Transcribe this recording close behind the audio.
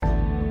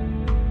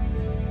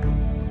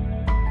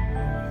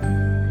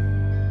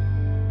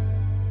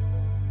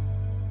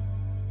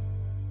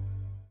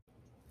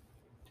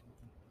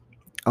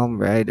All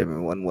right,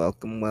 everyone.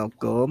 Welcome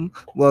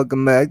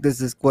back. This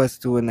is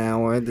Quest to an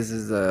Hour. This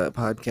is a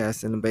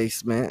podcast in the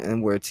basement,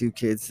 and we're two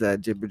kids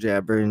that jibber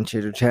jabber and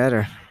chitter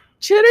chatter.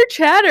 Chitter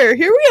chatter,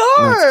 here we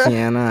That's are.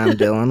 Kiana. I'm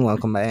Dylan.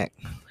 Welcome back.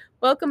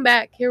 Welcome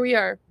back. Here we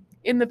are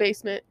in the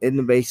basement. In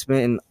the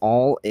basement and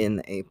all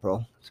in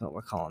April. That's what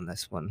we're calling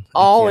this one.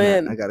 All Kiana,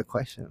 in. I got a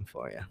question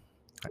for you.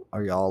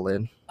 Are you all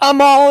in? I'm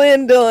all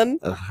in, Dylan.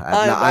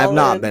 I've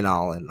not been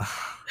all in.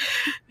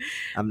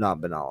 I've not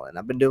been all in.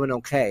 I've been doing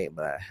okay,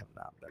 but I have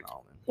not been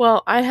all in.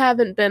 Well, I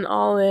haven't been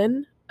all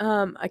in.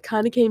 I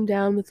kind of came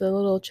down with a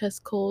little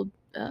chest cold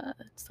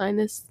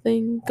sinus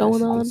thing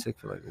going on. Sick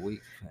for like a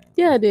week.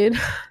 Yeah, dude.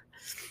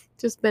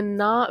 Just been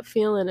not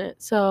feeling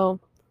it.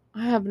 So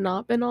I have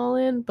not been all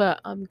in,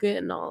 but I'm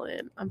getting all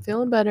in. I'm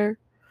feeling better.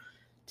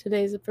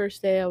 Today's the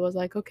first day I was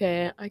like,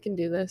 okay, I can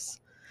do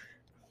this.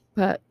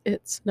 But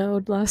it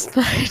snowed last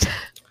night.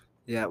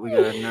 Yeah, we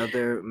got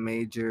another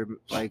major,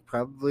 like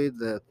probably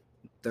the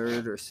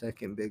third or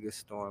second biggest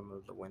storm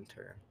of the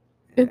winter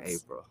in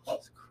April.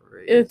 It's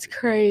crazy. It's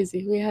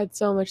crazy. We had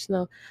so much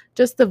snow.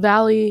 Just the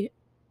valley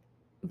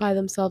by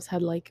themselves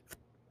had like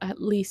at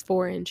least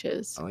 4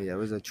 inches. Oh yeah, it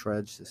was a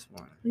trudge this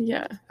morning.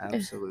 Yeah.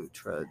 Absolute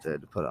trudge. I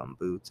had to put on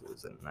boots. It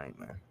was a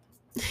nightmare.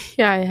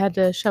 Yeah, I had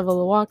to shovel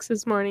the walks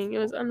this morning. It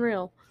was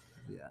unreal.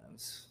 Yeah, it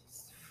was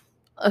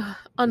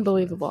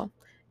unbelievable.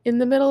 In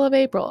the middle of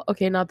April.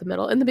 Okay, not the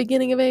middle. In the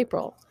beginning of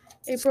April.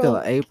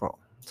 Still April.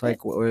 It's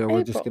like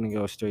we're just going to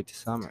go straight to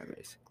summer,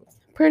 basically.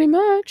 Pretty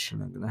much. We're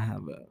not going to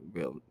have a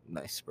real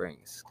nice spring.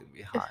 It's going to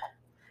be hot.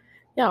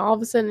 Yeah, all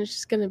of a sudden it's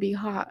just going to be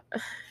hot.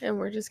 And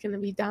we're just going to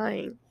be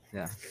dying.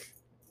 Yeah.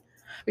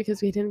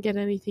 Because we didn't get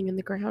anything in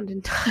the ground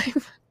in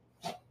time.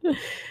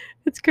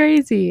 It's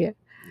crazy.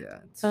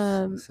 Yeah.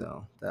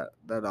 So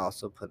that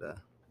also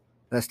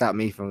that stopped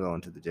me from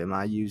going to the gym.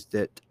 I used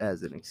it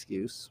as an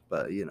excuse,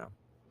 but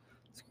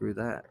screw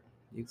that.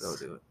 You go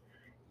do it.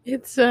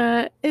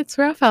 It's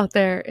rough out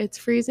there. It's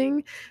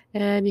freezing,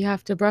 and you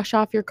have to brush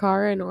off your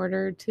car in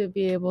order to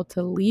be able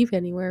to leave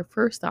anywhere,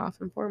 first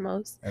off and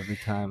foremost. Every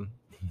time.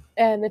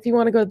 And if you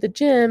want to go to the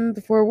gym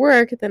before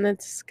work, then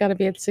it's got to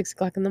be at 6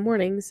 o'clock in the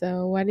morning.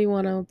 So why do you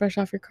want to brush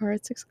off your car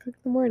at 6 o'clock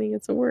in the morning?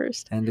 It's the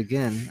worst. And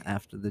again,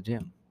 after the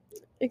gym.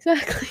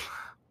 Exactly.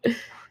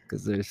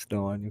 Because there's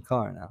snow on your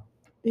car now.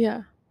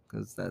 Yeah.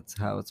 Because that's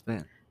how it's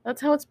been. That's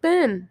how it's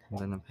been.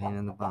 Been a pain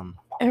in the bum.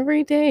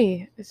 Every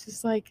day. It's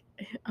just like,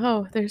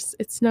 oh,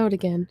 it snowed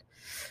again.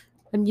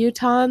 And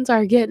Utahns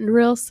are getting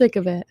real sick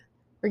of it.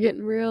 We're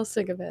getting real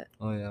sick of it.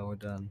 Oh, yeah, we're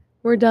done.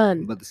 We're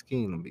done. But the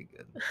skiing will be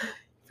good.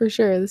 For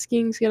sure. The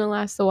skiing's going to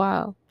last a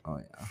while. Oh,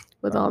 yeah.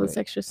 With all this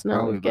extra snow.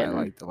 Probably by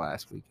like the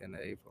last weekend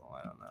of April.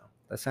 I don't know.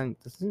 That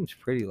seems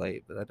pretty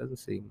late, but that doesn't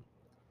seem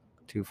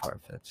too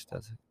far-fetched,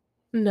 does it?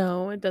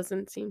 No, it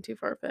doesn't seem too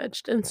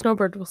far-fetched. And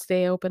Snowbird will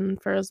stay open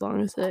for as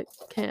long as it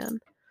can.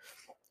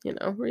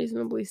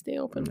 Reasonably stay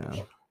open. No.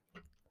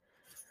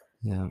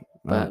 Yeah,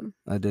 but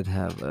I did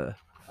have a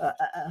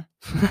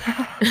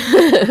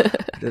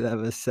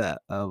set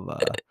of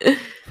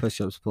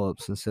push-ups,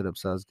 pull-ups, and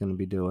sit-ups I was going to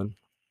be doing,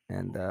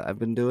 and I've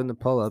been doing the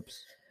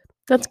pull-ups.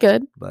 That's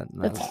good. But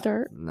let's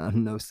start.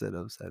 No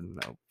sit-ups and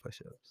no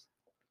push-ups.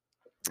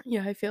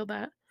 Yeah, I feel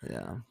that.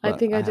 Yeah, I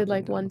think I did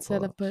like one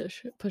set of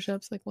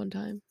push-ups like one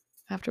time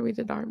after we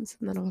did arms,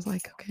 and then I was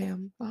like, okay,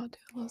 I'll do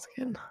those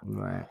again.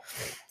 Right.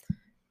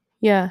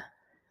 Yeah.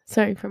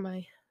 Sorry for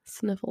my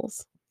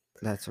sniffles.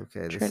 That's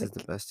okay. This is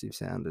the best you've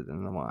sounded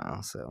in a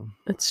while, so.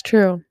 It's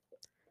true.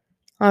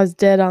 I was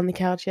dead on the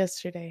couch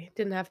yesterday.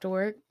 Didn't have to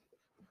work.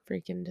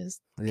 Freaking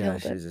just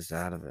killed she's just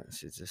out of it.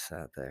 She just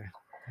sat there.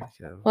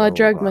 Well, I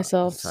drugged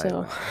myself,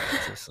 so.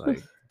 Just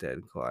like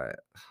dead quiet.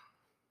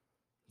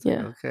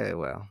 Yeah. Like, okay,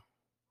 well,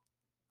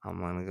 I'm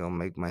going to go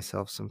make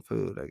myself some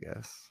food, I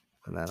guess.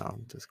 And then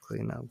I'll just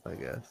clean up, I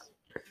guess.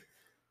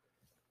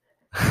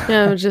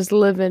 Yeah, I was just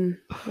living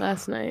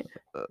last night.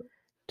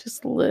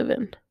 Just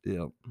living.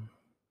 Yep.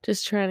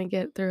 Just trying to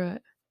get through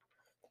it.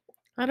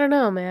 I don't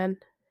know, man.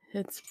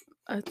 It's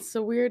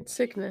a weird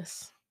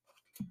sickness.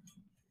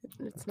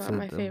 It's not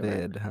my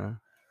favorite. Huh?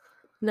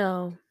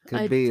 No.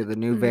 Could be the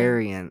new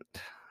variant.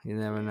 You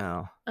never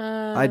know.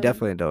 I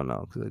definitely don't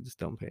know because I just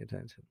don't pay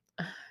attention.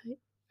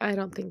 I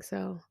don't think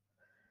so.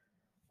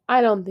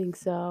 I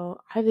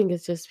think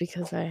it's just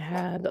because I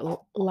had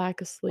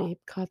lack of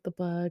sleep, caught the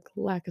bug,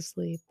 lack of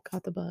sleep,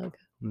 caught the bug.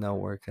 No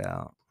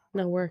workout.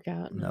 Mm-hmm.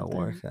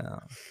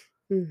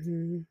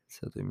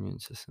 So the immune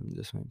system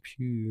just went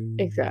pew.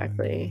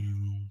 Exactly.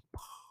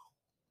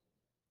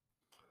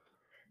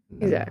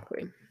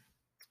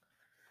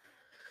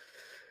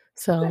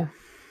 So,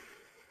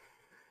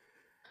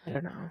 I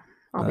don't know.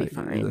 I'll be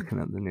fine. You're looking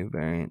at the new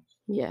variant?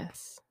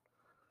 Yes.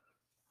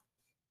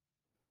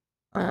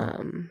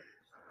 Anyway,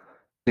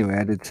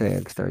 I did say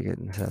I'd start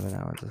getting 7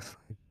 hours of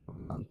sleep.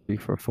 3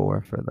 for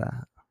 4 for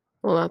that.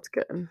 Well, that's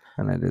good.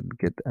 And I did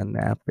get a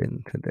nap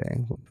in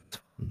today.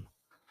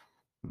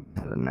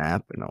 Had a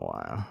nap in a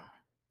while.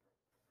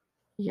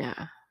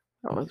 Yeah,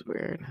 that was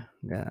weird.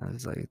 Yeah, it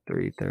was like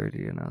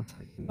 3:30, and I was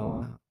like, you know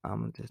what?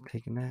 I'm gonna just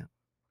take a nap.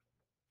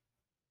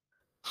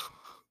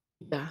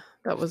 Yeah,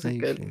 that was a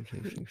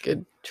Shake.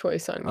 good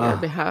choice on your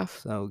behalf.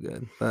 So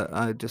good. But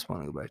I just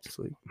want to go back to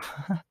sleep.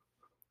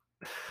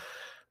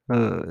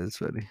 It's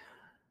funny.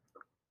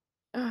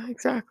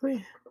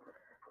 Exactly.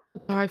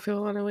 That's how I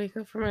feel when I wake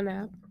up from a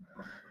nap.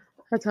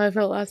 That's how I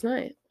felt last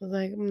night. I was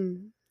like,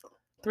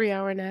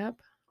 3-hour nap.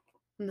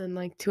 And then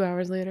like 2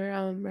 hours later,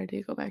 I'm ready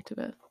to go back to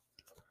bed.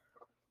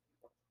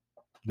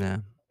 Yeah.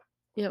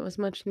 Yeah, it was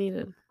much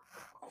needed.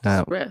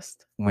 Just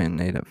rest. Went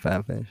and ate at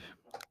Fat Fish.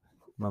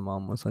 My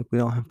mom was like, we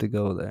don't have to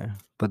go there.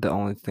 But the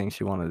only thing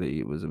she wanted to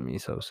eat was a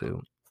miso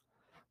soup.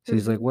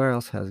 She's like, where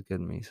else has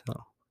good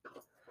miso?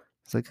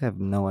 It's like, I have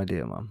no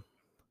idea, Mom.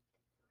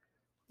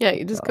 Yeah,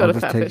 you just go to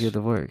Fat I'll just take Fish. you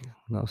to work.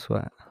 No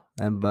sweat.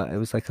 But it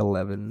was like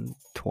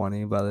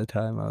 11:20 by the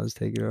time I was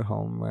taking her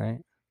home, right?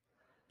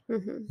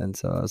 And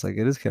so I was like,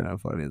 it is kind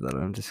of funny that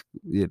I'm just,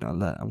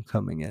 that I'm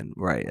coming in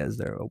right as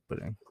they're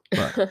opening.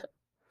 But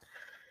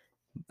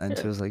and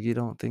she was like, you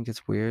don't think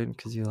it's weird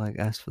because you like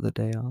asked for the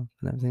day off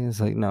and everything?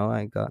 It's like, no,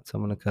 I got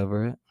someone to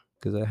cover it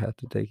because I have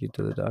to take you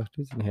to the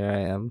doctors, and here I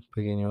am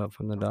picking you up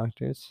from the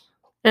doctors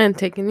and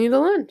taking you to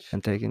lunch.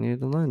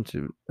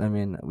 I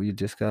mean, we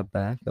just got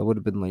back. I would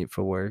have been late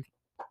for work.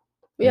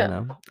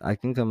 Yeah. I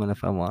can come in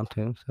if I want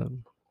to. So,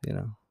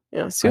 Yeah,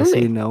 I sue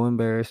see me. no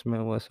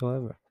embarrassment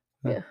whatsoever.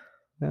 Yeah.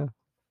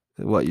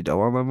 What, you don't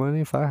want my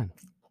money? Fine.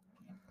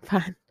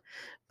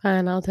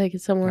 Fine, I'll take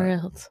it somewhere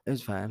else. It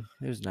was fine.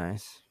 It was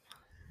nice.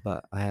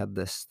 But I had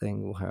this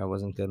thing where I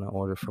wasn't going to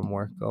order from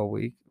work all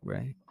week,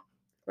 right?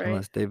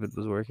 Unless David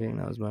was working.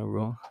 That was my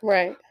rule.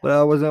 Right. But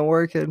I wasn't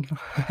working.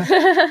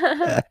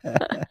 That's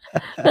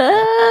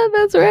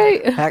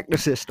right. Hack the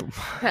system.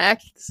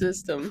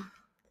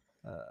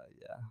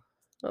 Yeah.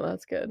 Oh,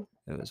 that's good.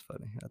 It was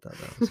funny. I thought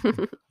that was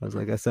funny. I was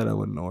like, I said I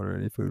wouldn't order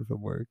any food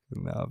from work,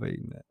 and now I've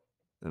eaten it.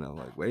 And I'm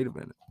like, wait a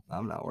minute.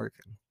 I'm not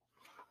working.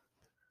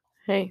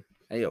 Hey.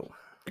 Heyo.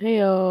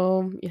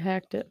 You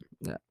hacked it.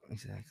 Yeah,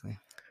 exactly.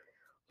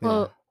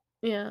 Well,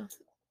 yeah.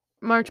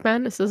 March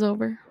Madness is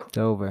over. It's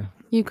over.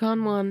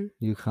 UConn won.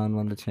 UConn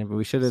won the championship.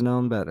 We should have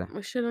known better.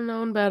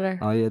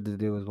 All you had to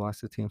do was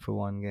watch the team for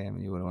one game,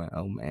 and you would have went,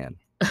 oh, man.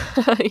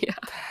 Yeah.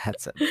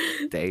 That's a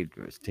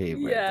dangerous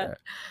team right there.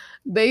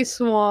 They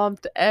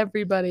swamped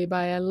everybody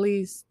by at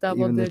least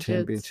double digits. Even the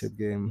championship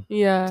game.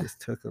 Yeah. Just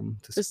took them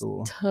to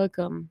school.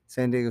 them.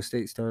 San Diego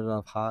State started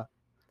off hot.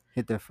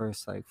 Hit their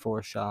first,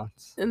 4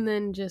 shots. And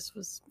then just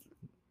was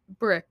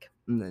brick.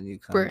 And then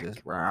UConn brick.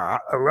 Just rah,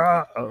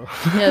 rah.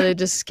 Yeah, they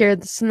just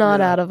scared the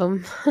snot out of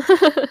them.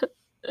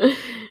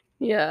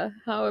 Yeah,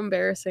 how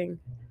embarrassing.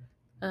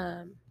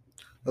 Well,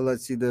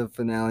 let's see the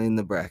finale in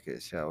the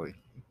bracket, shall we?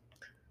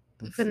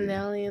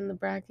 Finale in the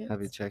bracket.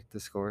 Have you checked the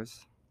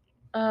scores?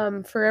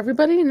 For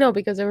everybody? No,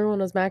 because everyone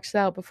was maxed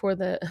out before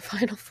the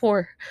Final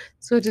Four,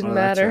 so it didn't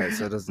matter. That's right,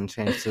 so it doesn't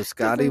change. So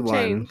Scotty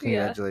won.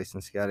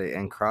 Congratulations, Scotty.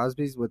 And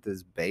Crosby's with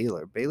his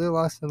Baylor. Baylor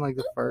lost in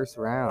the first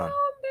round.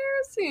 Oh,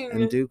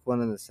 embarrassing. And Duke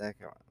won in the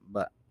second round.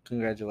 But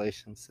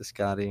congratulations to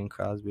Scotty and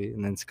Crosby.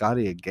 And then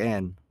Scotty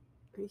again.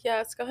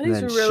 Yeah,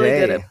 Scotty's really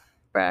good at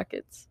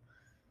brackets.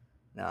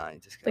 No, he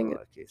just got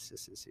lucky. It's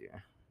just this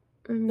year.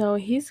 No,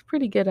 he's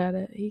pretty good at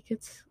it. He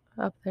gets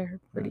up there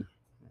pretty.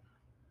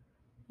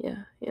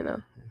 Yeah,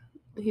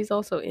 He's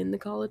also in the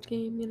college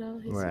game,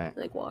 He's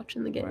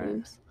watching the games.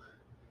 Right.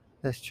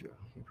 That's true.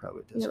 He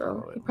probably does.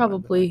 He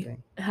probably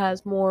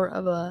has more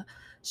of a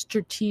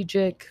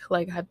strategic,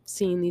 I've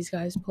seen these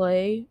guys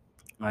play.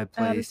 I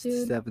placed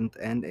 7th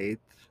and 8th.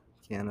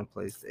 Kiana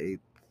placed 8th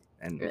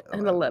and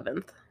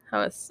 11th.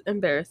 How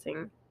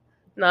embarrassing.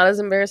 Not as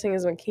embarrassing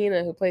as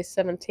Makina, who placed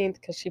 17th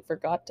because she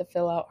forgot to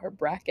fill out her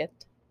bracket.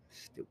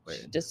 Stupid.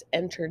 She just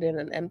entered in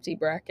an empty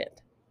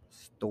bracket.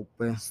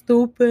 Stupid.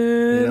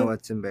 You know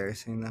what's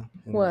embarrassing though?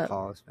 In the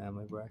Paul's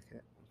family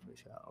bracket. I'm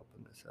pretty sure I'll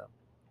open this up.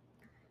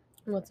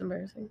 What's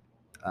embarrassing?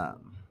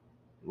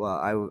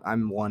 Well,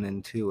 I'm 1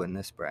 and 2 in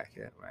this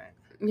bracket, right?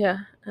 Yeah,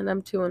 and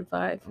I'm 2 and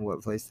 5.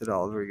 What place did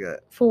Oliver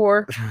get?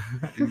 4.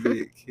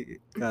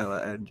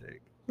 Kyla and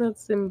Jake.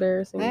 That's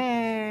embarrassing.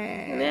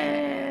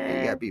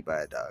 You got beat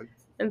by a dog.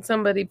 And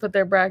somebody put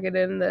their bracket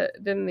in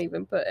that didn't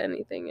even put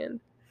anything in.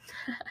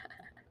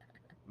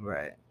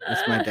 Right.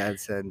 That's my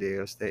dad's San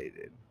Diego State,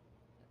 dude.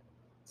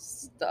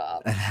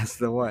 Stop. And that's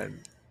the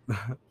one.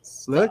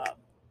 Look,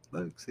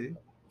 see?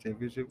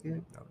 Championship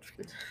game? No, I'm just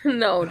kidding.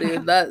 No,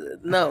 dude,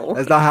 no.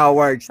 That's not how it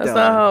works, That's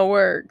not how it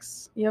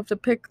works. You have to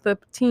pick the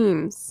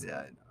teams. Yeah,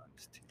 I know. I'm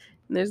just teasing.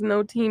 There's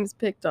no teams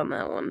picked on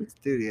that one.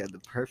 Dude, he had the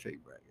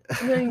perfect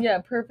bracket. Yeah,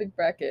 perfect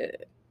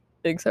bracket.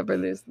 Except for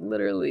there's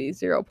literally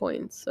 0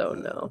 points, so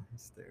no.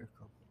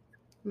 Hysterical.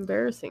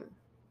 Embarrassing.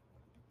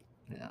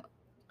 Yeah.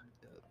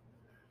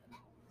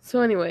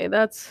 So anyway,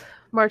 that's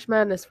March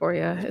Madness for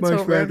you. It's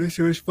March over. Madness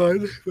was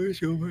fun.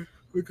 It's over.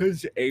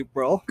 Because it's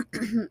April.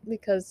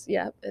 Because,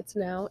 it's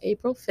now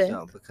April 5th.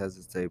 So, because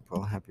it's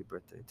April, happy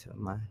birthday to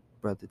my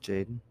brother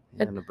Jaden. He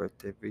had a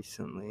birthday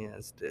recently,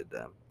 as did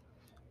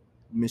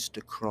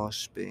Mr.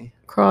 Crosby.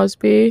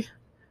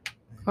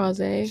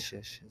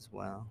 Shish as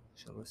well.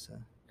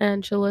 Shalissa.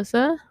 And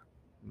Shalissa.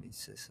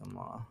 Mrs.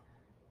 Amal.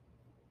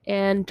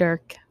 And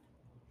Dirk.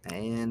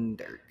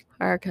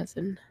 Our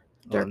cousin.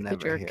 We'll Dirk the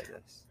never hear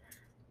jerk. this.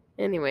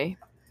 Anyway,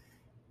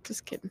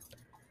 just kidding.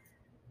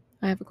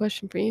 I have a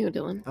question for you,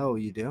 Dylan. Oh,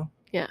 you do?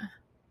 Yeah.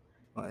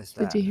 What is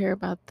that? Did you hear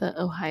about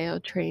the Ohio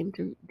train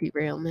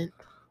derailment?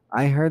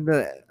 I heard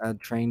that a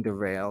train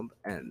derailed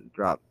and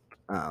dropped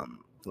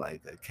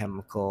like a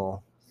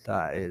chemical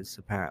that is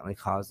apparently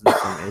causing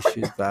some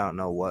issues, but I don't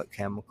know what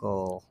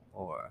chemical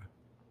or.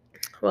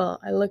 Well,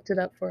 I looked it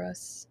up for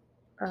us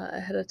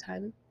ahead of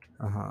time.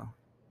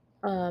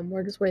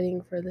 We're just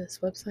waiting for this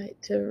website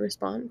to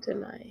respond to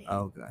my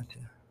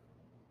gotcha.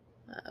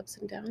 Ups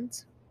and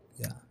downs.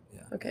 Yeah.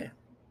 Okay.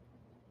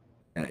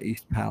 Yeah,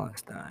 East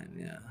Palestine.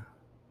 Yeah.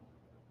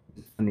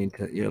 I need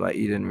to. You're like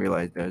you didn't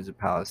realize there's a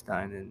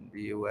Palestine in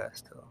the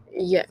U.S. Till.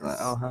 Yes. Like,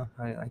 oh, huh?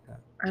 How do you like that?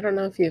 I don't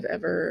know if you've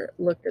ever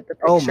looked at the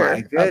picture. Oh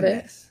my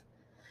goodness! Of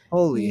it.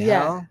 Holy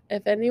hell!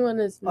 If anyone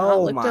has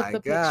not looked at the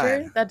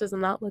picture, that does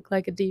not look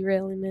like a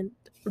derailment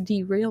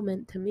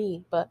to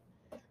me, but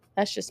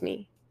that's just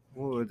me.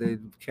 What were they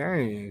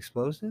carrying?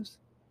 Explosives?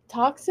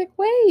 Toxic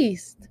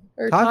waste.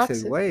 Or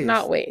toxic waste.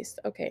 Not waste.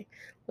 Okay.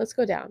 Let's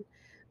go down.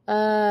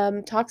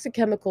 Toxic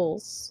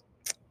chemicals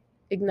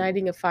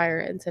igniting a fire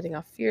and setting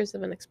off fears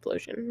of an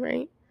explosion,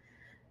 right?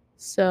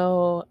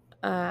 So,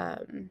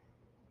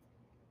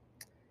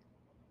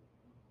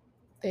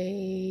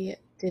 they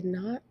did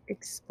not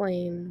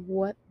explain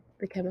what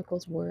the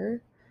chemicals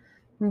were,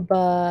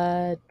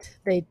 but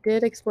they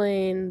did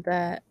explain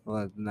that.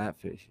 Well, not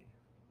fishy.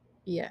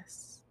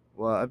 Yes.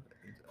 Well,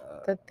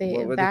 that they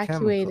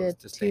evacuated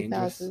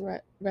 2,000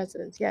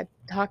 residents. Yeah,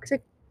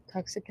 toxic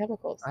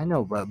chemicals. I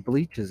know, but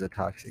bleach is a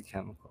toxic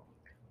chemical.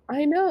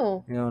 I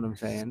know. You know what I'm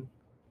saying?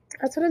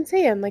 That's what I'm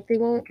saying. Like, they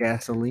won't.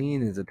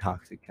 Gasoline is a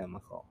toxic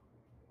chemical.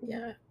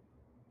 Yeah.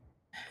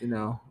 You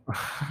know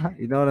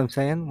what I'm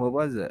saying? What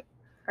was it?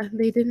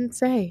 They didn't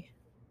say.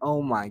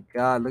 Oh my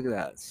God! Look at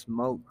that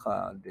smoke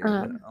cloud, dude.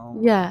 Oh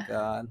my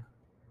God.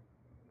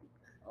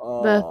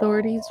 The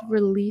authorities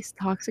released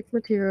toxic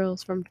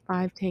materials from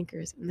 5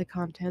 tankers, and the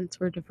contents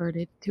were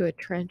diverted to a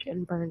trench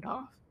and burned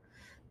off.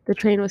 The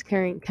train was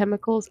carrying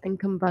chemicals and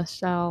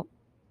combustible.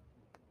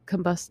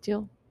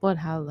 What?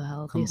 How the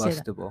hell do you say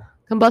that?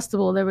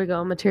 Combustible. There we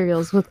go.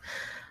 Materials with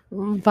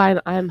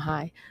vinyl. I'm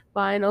high.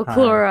 Vinyl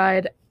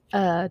chloride,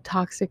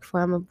 toxic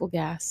flammable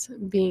gas,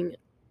 being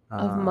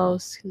of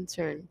most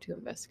concern to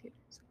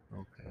investigators.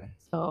 Okay.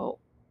 So,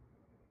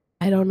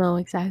 I don't know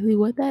exactly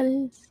what that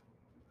is.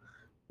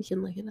 You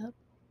can look it up.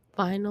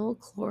 Vinyl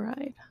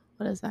chloride.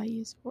 What is that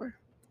used for?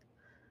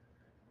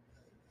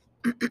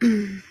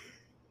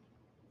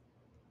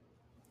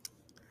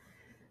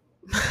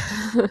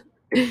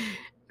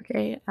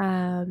 Okay.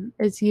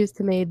 It's used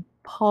to make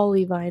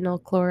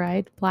polyvinyl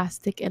chloride,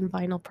 plastic, and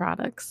vinyl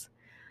products.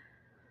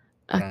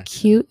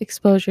 Acute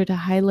exposure to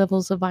high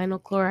levels of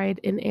vinyl chloride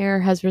in air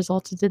has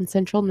resulted in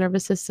central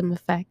nervous system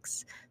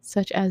effects,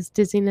 such as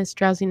dizziness,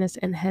 drowsiness,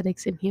 and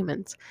headaches in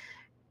humans.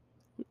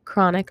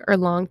 Chronic or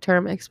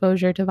long-term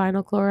exposure to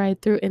vinyl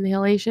chloride through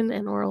inhalation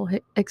and oral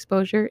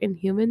exposure in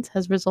humans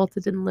has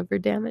resulted in liver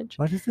damage.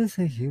 Why does it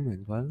say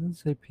humans? Why doesn't it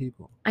say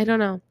people? I don't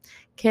know.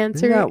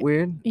 Cancer. Isn't that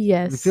weird?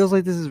 Yes. It feels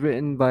like this is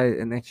written by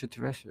an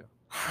extraterrestrial.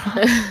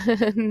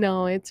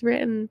 No, it's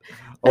written.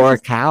 Or a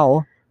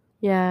cow.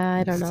 Yeah,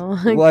 I don't know.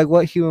 Like,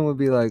 what human would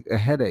be like a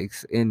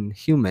headaches in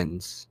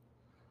humans?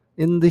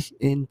 In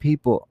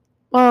people.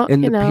 Well,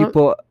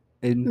 people.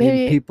 In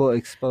people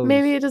exposed.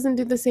 Maybe it doesn't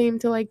do the same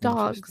to like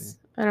dogs.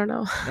 I don't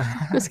know.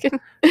 Just kidding.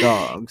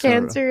 Dogs.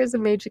 Cancer is a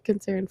major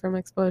concern from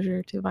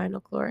exposure to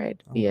vinyl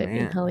chloride via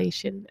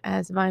inhalation,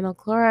 as vinyl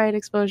chloride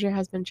exposure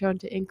has been shown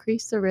to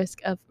increase the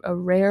risk of a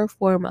rare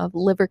form of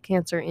liver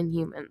cancer in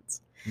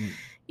humans.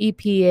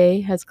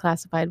 EPA has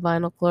classified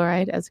vinyl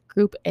chloride as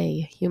Group A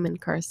human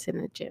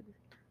carcinogen.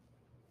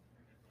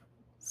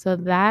 So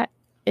that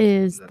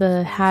is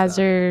the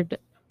hazard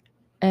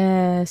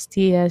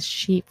STS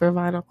sheet for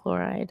vinyl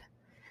chloride,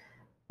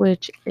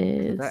 which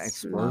is that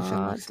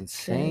explosion looks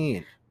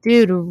insane,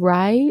 dude.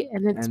 Right?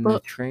 And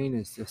the train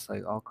is just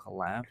like all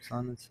collapsed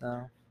on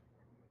itself.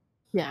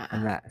 Yeah.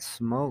 And that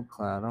smoke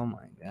cloud. Oh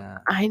my God.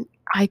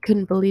 I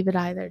couldn't believe it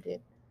either,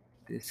 dude.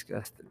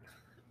 Disgusting.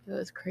 It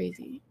was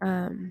crazy.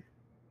 I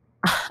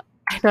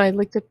know. I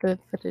looked at the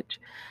footage,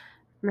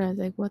 and I was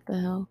like, "What the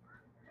hell?"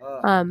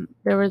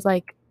 There was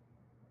like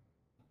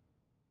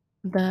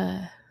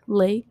the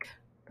lake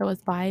that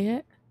was by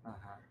it.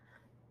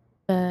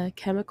 The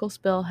chemical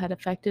spill had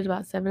affected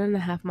about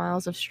 7.5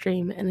 miles of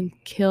stream and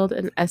killed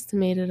an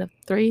estimated of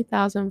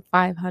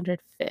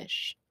 3,500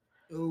 fish.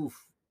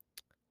 Oof.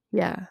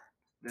 Yeah.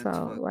 That's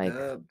so like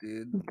up,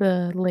 dude.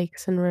 The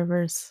lakes and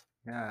rivers.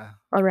 Yeah.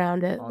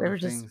 Around it, there were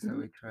just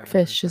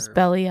fish just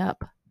belly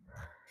up.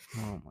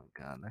 Oh my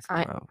God, that's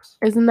gross.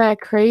 Isn't that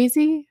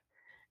crazy?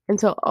 And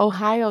so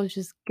Ohio's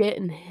just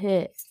getting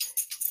hit,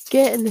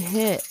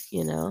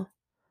 you know.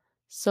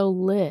 So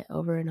lit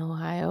over in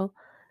Ohio.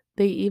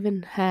 They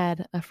even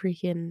had a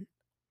freaking,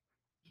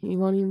 you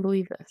won't even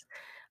believe this,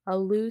 a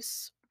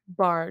loose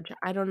barge,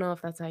 I don't know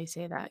if that's how you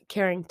say that,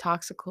 carrying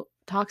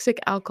toxic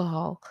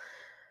alcohol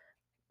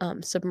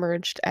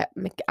submerged at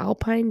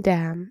McAlpine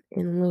Dam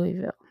in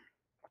Louisville.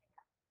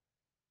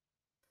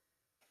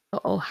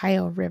 the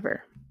Ohio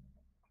River.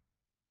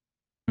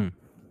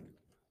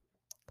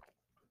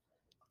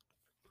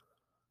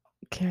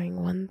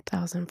 Carrying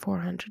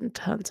 1,400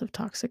 tons of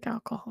toxic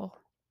alcohol.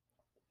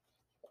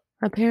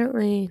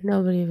 Apparently,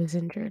 nobody was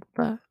injured,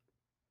 but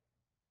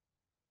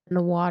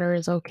the water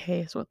is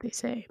okay, is what they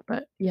say.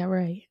 But yeah,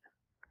 right.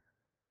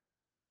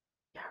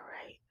 Yeah,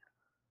 right.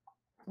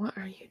 What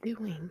are you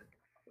doing?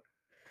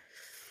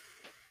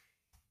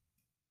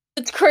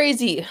 It's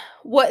crazy.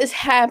 What is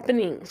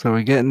happening? So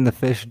we're getting the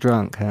fish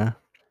drunk, huh?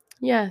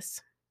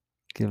 Yes.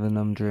 Giving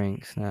them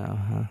drinks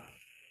now, huh?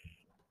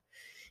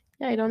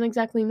 Yeah, I don't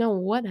exactly know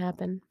what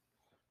happened.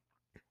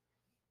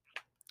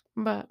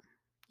 But,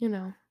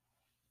 it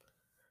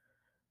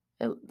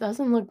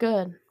doesn't look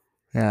good.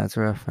 Yeah, it's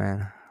rough,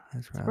 man.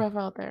 It's rough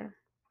out there.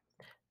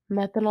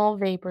 Methanol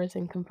vapors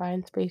in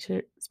confined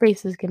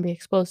spaces can be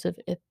explosive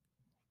if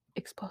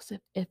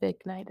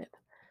ignited.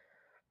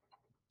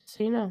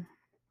 So you know,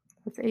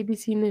 it's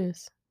ABC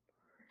News.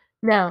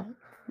 Now,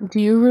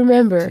 do you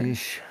remember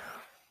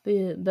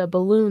the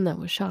balloon that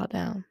was shot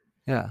down?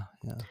 Yeah.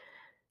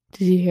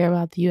 Did you hear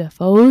about the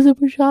UFOs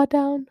that were shot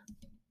down?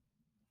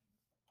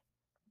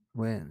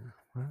 When?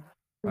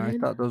 I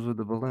thought those were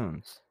the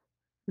balloons.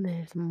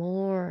 There's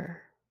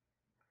more.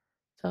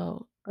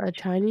 So a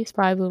Chinese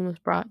spy balloon was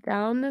brought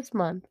down this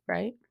month,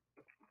 right?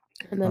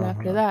 And then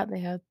after that,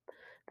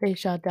 they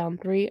shot down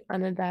 3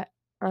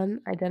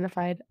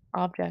 unidentified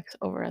objects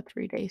over a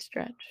 3-day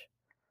stretch.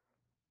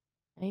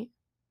 Right?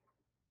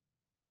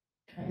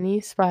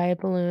 Chinese spy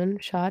balloon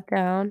shot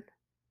down.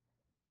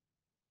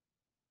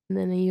 And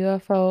then a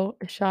UFO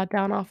is shot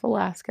down off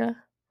Alaska.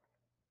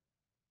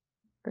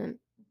 And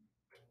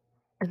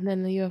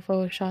then the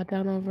UFO is shot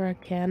down over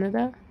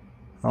Canada.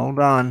 Hold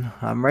on.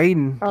 I'm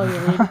reading. Oh, you're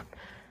reading?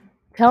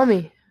 Tell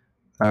me.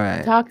 All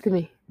right. Talk to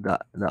me. The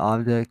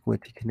object,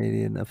 which the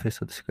Canadian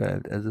official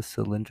described as a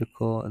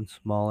cylindrical and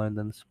smaller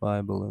than a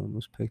spy balloon,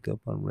 was picked up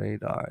on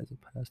radar as it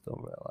passed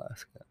over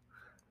Alaska.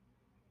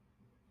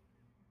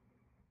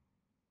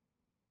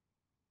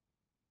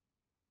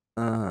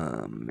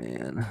 Oh,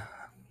 man.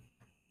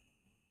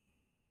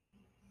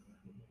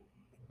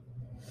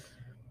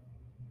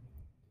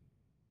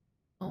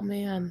 Oh,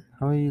 man.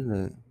 How are you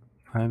the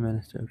Prime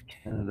Minister of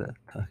Canada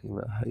talking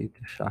about how you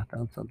just shot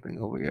down something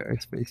over your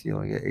airspace? You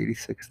only get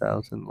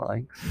 86,000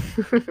 likes.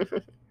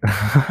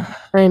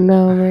 I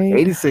know, right?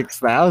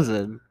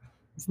 86,000?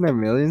 Isn't there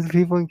millions of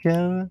people in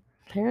Canada?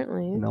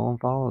 Apparently. No one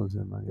follows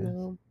him, I guess.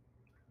 No.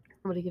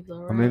 Somebody gives a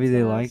Or maybe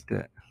they liked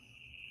it.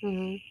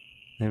 Mm-hmm.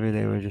 Maybe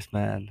they were just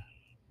mad.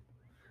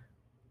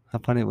 How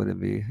funny would it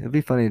be? It'd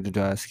be funny to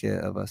draw a skit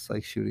of us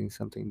like shooting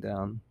something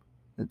down.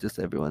 And just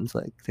everyone's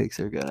like takes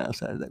their gun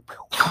outside, like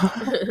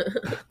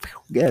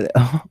get it.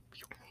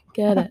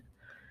 Get it.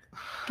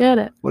 Get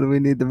it. What do we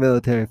need the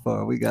military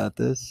for? We got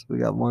this. We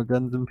got more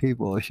guns than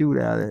people. Shoot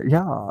at it.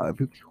 Yeah.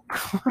 Pew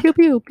pew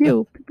pew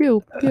pew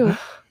pew pew.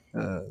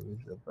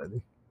 It's so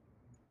funny.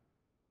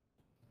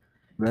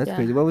 That's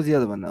crazy. What was the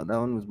other one though? That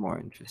one was more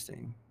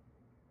interesting.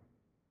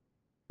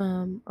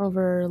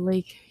 Over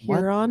Lake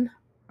Huron.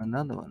 What?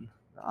 Another one.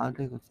 The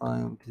object was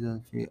flying over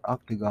 2,000 feet,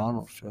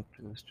 octagonal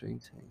structure with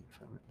strings hanging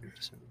from it.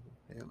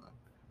 Payload.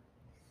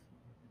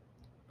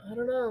 I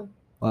don't know.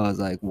 Well, I was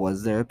like,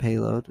 was there a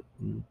payload?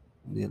 And,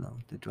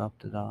 they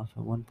dropped it off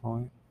at one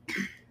point.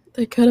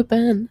 They could have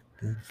been.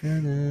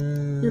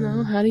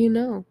 Da-da-da. How do you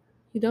know?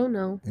 You don't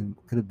know. It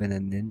could have been a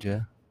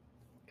ninja.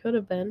 Could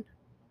have been.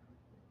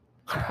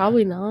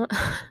 Probably not.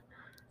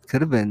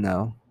 Could have been,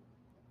 though.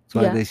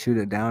 That's why they shoot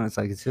it down. It's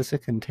like, it's just a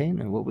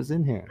container. What was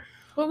in here?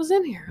 What was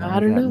in here? I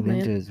don't know,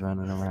 man. Ninjas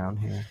running around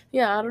here.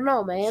 Yeah, I don't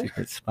know, man.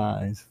 Secret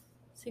spies.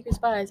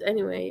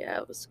 Anyway, yeah,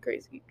 it was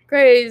crazy.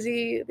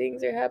 Crazy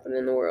things are happening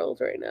in the world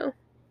right now.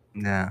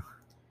 Yeah.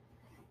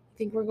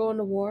 Think we're going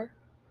to war?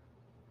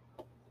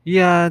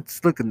 Yeah,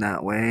 it's looking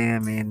that way. I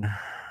mean,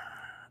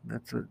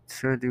 that's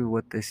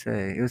what they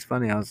say. It was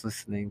funny. I was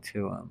listening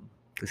to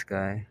this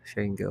guy,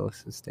 Shane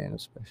Gillis' stand-up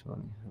special.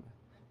 And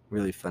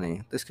really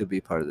funny. This could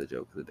be part of the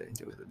joke of the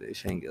day.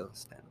 Shane Gillis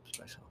stand-up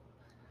special.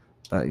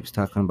 But he was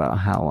talking about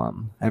how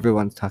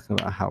everyone's talking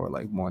about how we're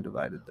like more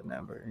divided than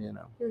ever.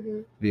 Mm-hmm.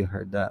 Have you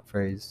heard that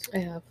phrase? I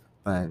have.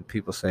 But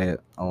people say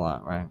it a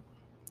lot, right?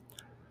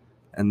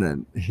 And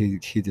then he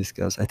just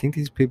goes, I think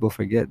these people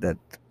forget that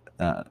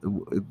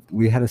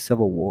we had a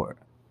civil war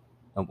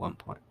at one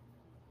point.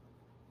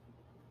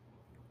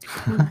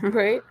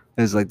 Right?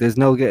 It's like there's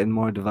no getting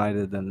more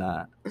divided than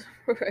that.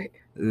 Right.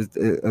 There's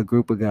a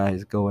group of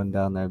guys going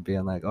down there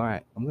being like, all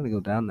right, I'm going to go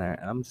down there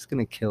and I'm just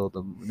going to kill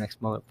the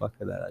next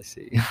motherfucker that I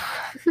see.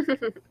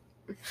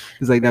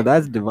 It's like, now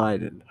that's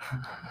divided.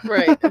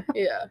 Right.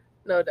 Yeah.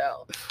 No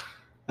doubt.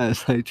 And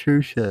it's like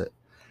true shit.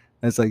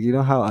 And it's like, you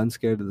know how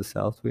unscared of the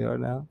South we are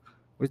now?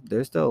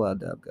 They're still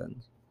allowed to have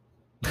guns.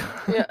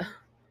 Yeah.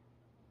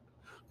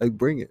 Like,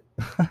 bring it.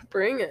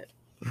 Bring it.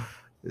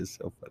 It's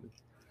so funny.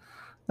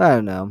 I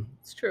don't know.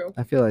 It's true.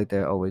 I feel like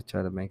they always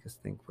try to make us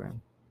think we're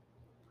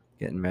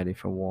getting ready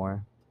for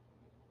war.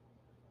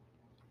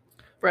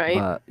 Right.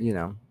 But,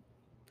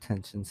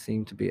 tensions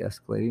seem to be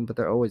escalating, but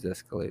they're always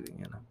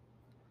escalating,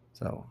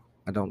 So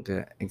I don't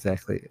get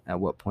exactly at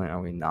what point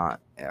are we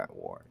not at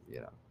war,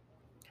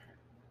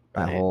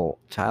 My Right. whole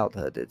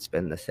childhood, it's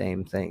been the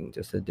same thing,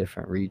 just a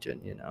different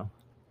region,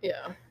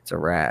 Yeah. It's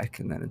Iraq,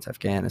 and then it's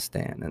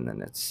Afghanistan, and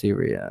then it's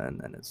Syria, and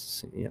then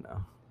it's,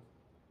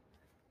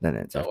 then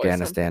it's Always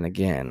Afghanistan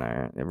again,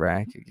 or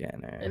Iraq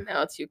again, And or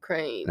now it's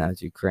Ukraine. now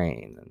it's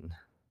Ukraine, and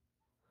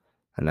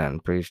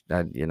then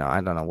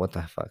I don't know what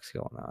the fuck's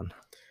going on.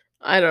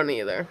 I don't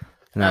either.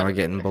 And now we're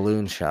getting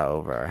balloon shot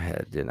over our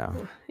head,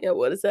 Yeah,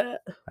 what is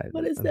that?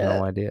 What is I have that?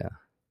 no idea.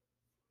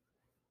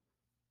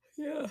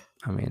 Yeah.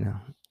 I mean,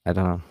 I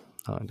don't know.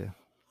 No idea.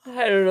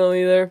 I don't know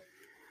either.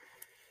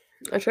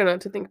 I try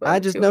not to think about it. I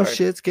just know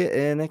shit's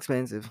getting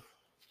expensive.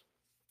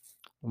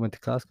 I went to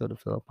Costco to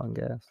fill up on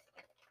gas.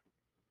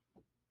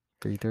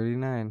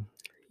 $3.39.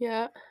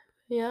 Yeah.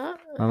 Yeah.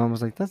 My mom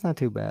was like, "That's not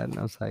too bad," and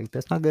I was like,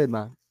 "That's not good,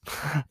 Mom."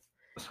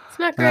 It's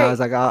not And great. I was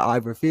like, I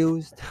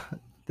refused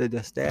to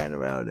just stand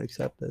around and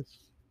accept this.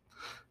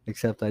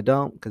 Except I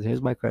don't, because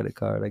here's my credit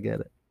card. I get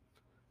it.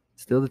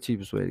 Still the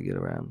cheapest way to get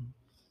around.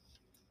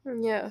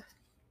 Yeah.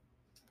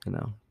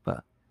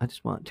 But I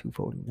just want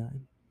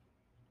 $2.49.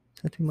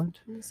 Is that too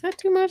much? Is that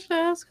too much to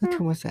ask? Is that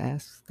too much to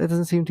ask? That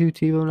doesn't seem too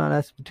cheap. I'm not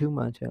asking too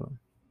much, am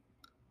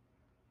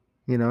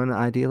I? In an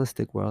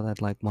idealistic world,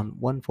 I'd like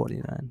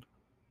 $1.49.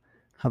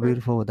 How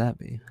beautiful would that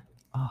be?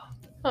 Oh,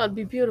 it'd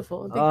be beautiful.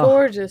 It'd be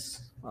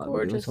gorgeous. I'd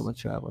be doing so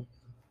much traveling.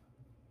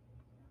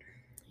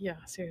 Yeah,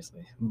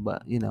 seriously.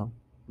 But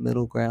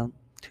middle ground,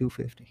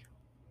 $2.50.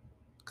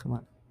 Come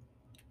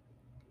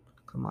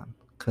on,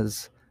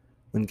 because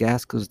when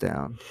gas goes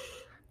down,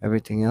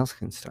 everything else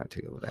can start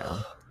to go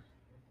down.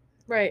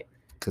 Right.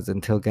 Because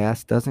until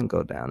gas doesn't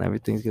go down,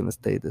 everything's gonna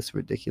stay this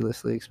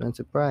ridiculously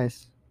expensive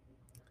price.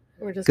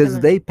 Because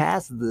they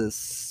pass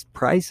this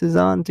prices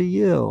on to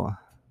you.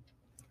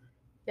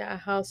 Yeah,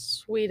 how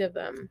sweet of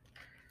them.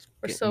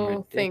 We're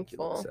so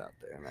thankful. Out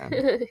there,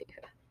 man.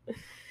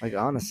 Like,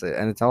 honestly,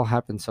 and it's all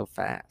happened so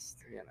fast.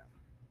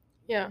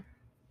 Yeah.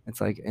 It's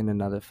like in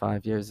another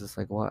 5 years, it's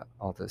like what?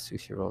 All the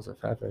sushi rolls at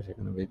Fatback are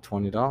gonna be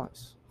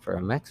 $20 for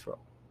a Mex roll.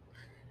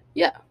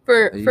 Yeah,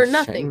 for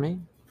nothing. Me?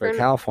 For a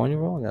California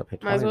roll, I gotta pay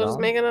 $20. Might as well just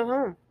make it at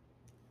home.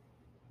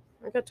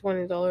 I got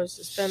 $20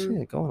 to spend.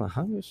 Shit, go on a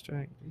hunger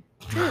strike.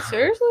 Yeah,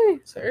 seriously.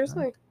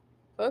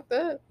 Fuck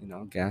that.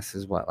 Gas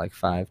is what, like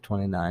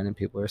 $5.29, and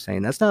people are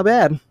saying that's not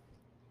bad.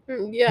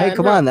 Yeah. Hey,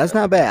 come on, that's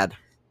not bad.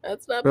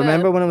 That's not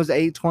Remember bad. when it was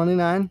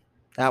 $8.29?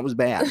 That was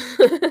bad.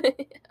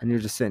 And you're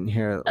just sitting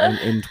here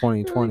in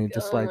 2020,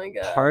 just like,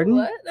 pardon?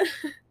 What?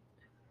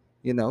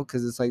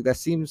 Because it's like, that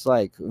seems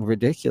like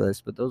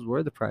ridiculous, but those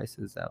were the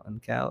prices out in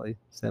Cali.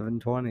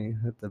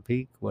 $7.20 at the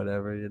peak,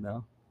 whatever.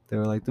 They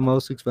were like the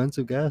most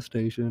expensive gas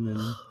station, and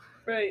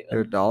right. They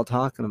were all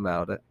talking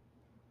about it.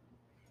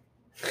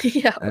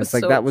 Yeah. And it's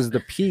like that was the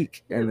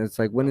peak, and it's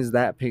like, when is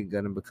that peak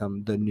gonna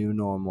become the new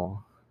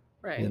normal?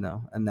 Right.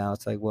 And now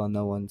it's like, well,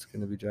 no one's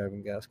gonna be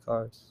driving gas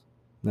cars.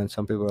 And then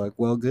some people are like,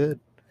 well, good.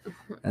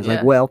 And it's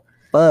like, well,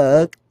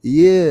 fuck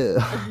you.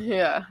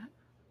 Yeah.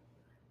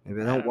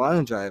 Maybe I don't want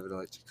to drive an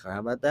electric car.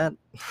 How about that?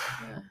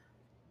 Yeah.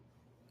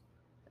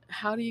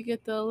 How do you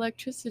get the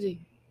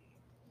electricity?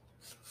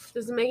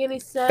 Doesn't make any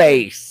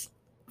sense.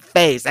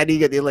 Face. How do you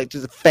get the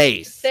electricity?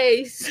 Face.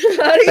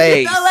 How do you get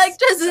the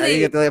electricity? How do you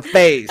get the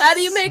face? How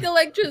do you make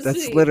electricity?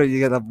 That's literally, you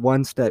get up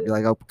one step. You're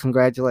like, oh,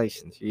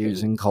 congratulations, you're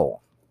using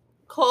coal.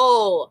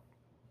 Coal.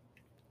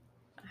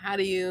 How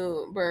do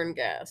you burn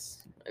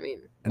gas? I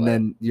mean, and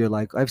then you're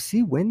like, I've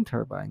seen wind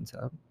turbines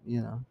up.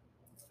 You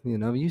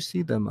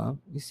see them up.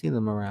 You see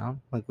them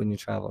around, like when you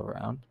travel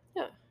around.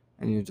 Yeah.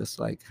 And you're just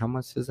like, how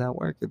much does that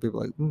work? And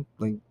people are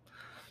like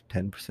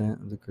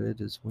 10% of the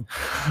grid is wind.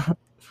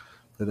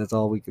 So that's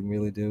all we can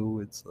really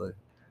do. It's like,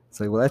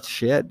 well, that's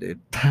shit, dude.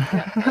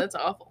 Yeah, that's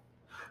awful.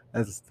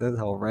 That's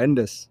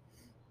horrendous.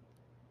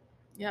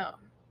 Yeah.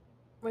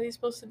 What are you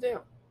supposed to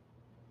do?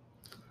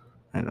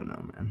 I don't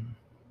know, man.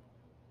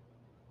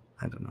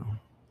 I don't know.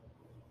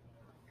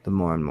 The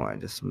more and more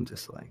I'm just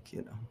like,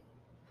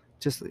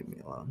 just leave me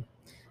alone.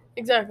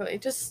 Exactly.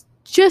 Just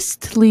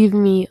leave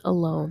me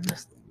alone.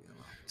 Just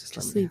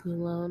leave me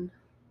alone.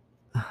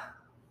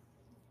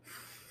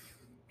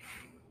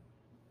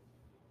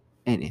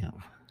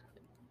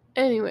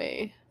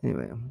 Anyway,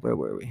 where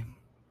were we?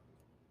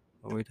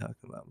 What were we talking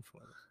about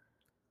before?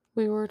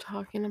 We were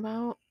talking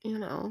about,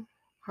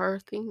 our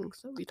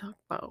things that we talk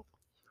about.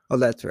 Oh,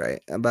 that's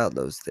right. About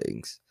those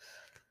things.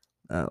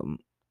 I've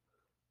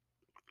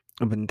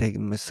been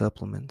taking my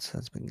supplements.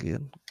 That's been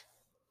good.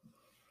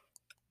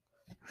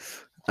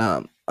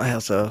 I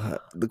also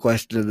the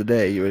question of the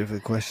day. You ready for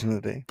the question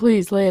of the day?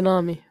 Please lay it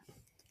on me.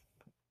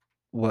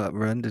 What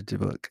run did you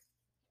book?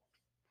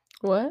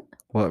 What?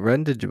 What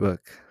run did you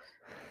book?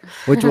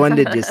 Which one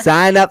did you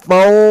sign up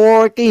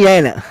for,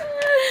 Kiana?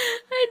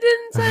 I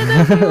didn't sign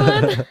up for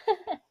one.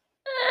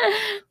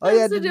 All you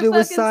had to do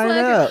was sign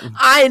up.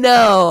 I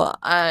know.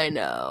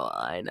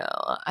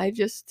 I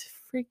just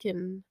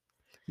freaking.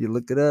 You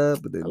look it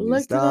up, and then you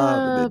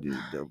stop, and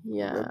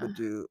then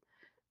you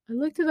I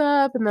looked it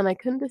up, and then I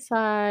couldn't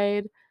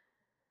decide.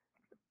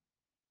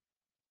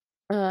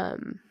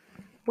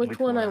 which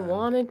one I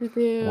wanted to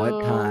do.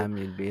 What time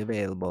you'd be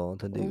available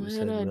to do when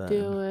said I run.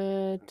 do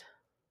it.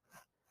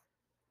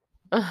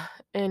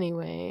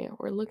 Anyway,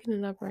 we're looking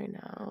it up right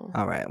now.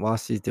 All right. While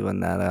she's doing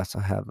that, I also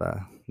have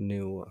a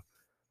new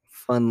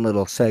fun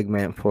little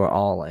segment for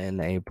all in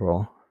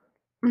April.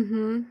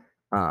 Mm-hmm.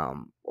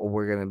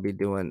 We're gonna be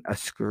doing a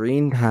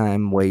screen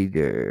time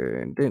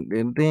wager.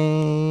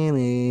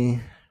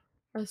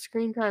 A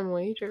screen time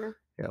wager.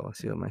 Yeah, we'll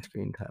see what my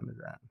screen time is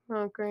at.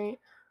 Oh, great.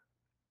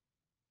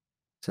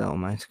 So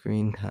my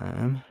screen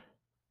time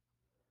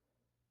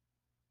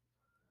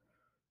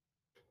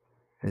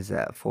is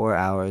at 4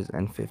 hours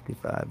and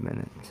 55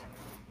 minutes.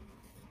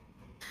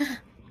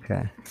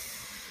 Okay.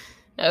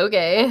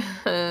 Okay.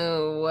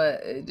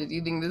 What did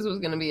you think this was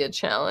gonna be a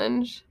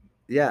challenge?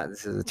 Yeah,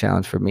 this is a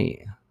challenge for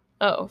me.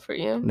 Oh, for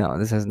you? No,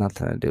 this has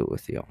nothing to do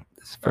with you.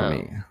 This is for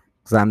me.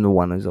 Because I'm the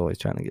one who's always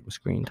trying to get my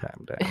screen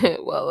time down.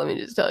 Well, let me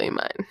just tell you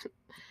mine.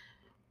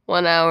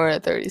 1 hour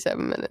and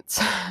 37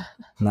 minutes.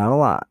 Not a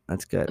lot.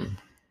 That's good.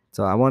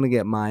 So I want to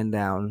get mine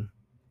down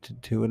to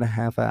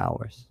 2.5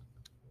 hours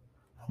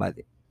by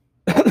the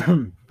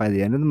by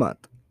the end of the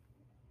month.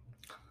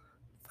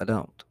 If I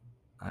don't,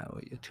 I owe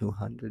you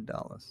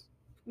 $200.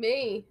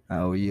 Me. I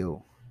owe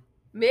you.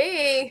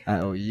 Me. I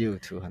owe you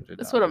 $200.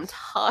 That's what I'm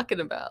talking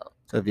about.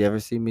 So if you ever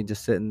see me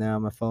just sitting there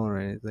on my phone or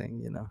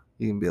anything,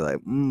 you can be like,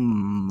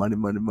 money,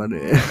 money,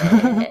 money.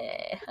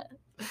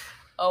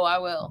 Oh, I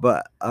will.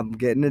 But I'm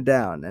getting it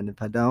down, and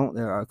if I don't,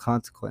 there are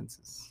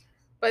consequences.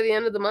 By the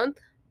end of the month?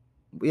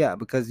 Yeah,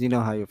 because you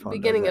know how your phone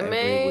beginning does of every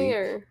May week.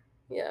 or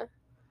yeah.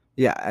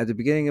 Yeah, at the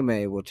beginning of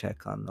May we'll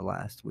check on the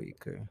last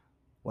week or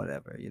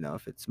whatever.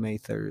 If it's May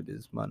 3rd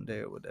is Monday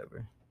or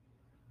whatever.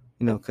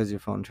 Because your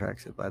phone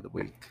tracks it by the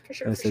week. For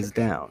sure. And it says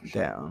down.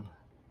 Yeah.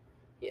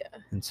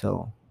 And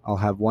so I'll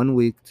have 1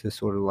 week to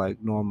sort of like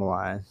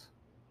normalize,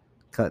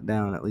 cut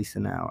down at least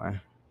an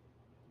hour,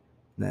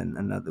 then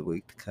another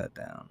week to cut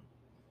down.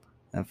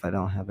 And if I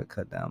don't have it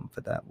cut down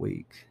for that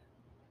week,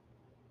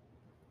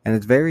 and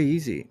it's very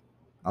easy.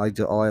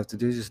 All I have to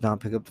do is just not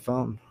pick up the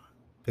phone,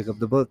 pick up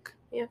the book,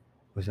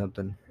 or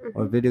something,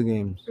 or video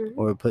games,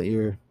 or put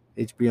your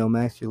HBO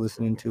Max you're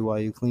listening to while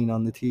you clean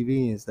on the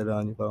TV instead of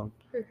on your phone.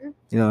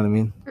 You know what I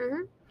mean?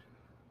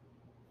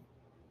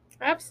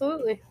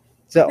 Absolutely.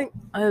 So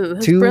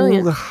that's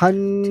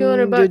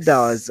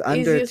 $200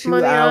 under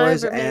 2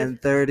 hours and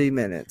and 30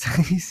 minutes.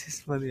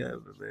 Easiest money I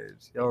ever made.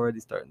 You're already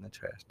starting the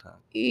trash talk.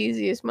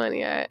 Easiest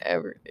money I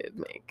ever did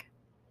make.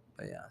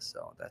 But yeah,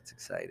 so that's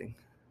exciting.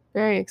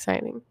 Very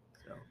exciting.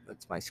 So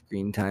that's my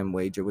screen time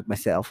wager with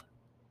myself.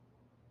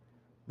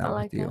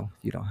 Not with you. That.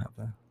 You don't have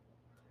a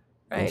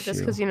right issue.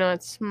 Just because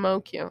I'd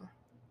smoke you.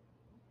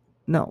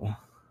 No.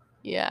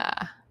 Yeah.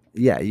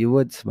 Yeah, you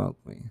would smoke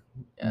me.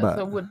 Yeah, but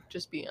so it would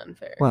just be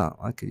unfair. Well,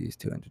 I could use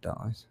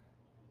 $200.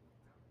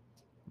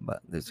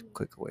 But there's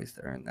quicker ways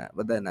to earn that.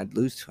 But then I'd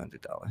lose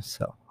 $200,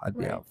 so I'd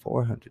be out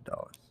 $400.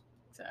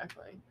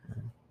 Exactly.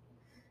 Yeah.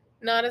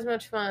 Not as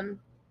much fun.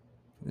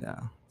 Yeah.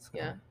 So.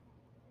 Yeah.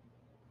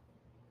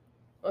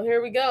 Well,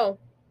 here we go.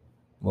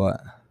 What?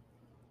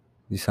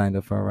 You signed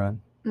up for a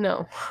run?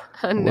 No.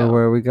 No.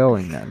 Where are we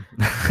going then?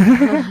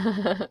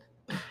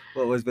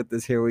 What was with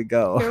this? Here we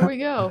go. Here we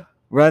go.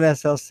 Run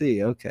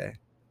SLC. Okay.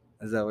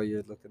 Is that what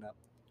you're looking up?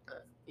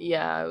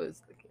 Yeah, I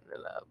was looking it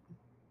up.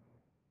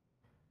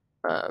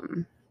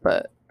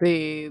 But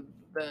the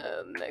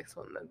next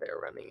one that they're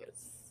running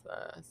is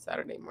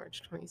Saturday,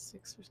 March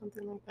 26th or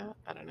something like that.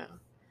 I don't know.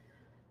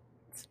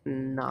 It's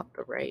not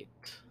the right.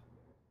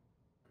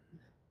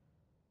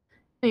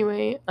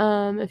 Anyway,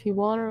 if you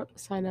want to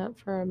sign up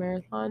for a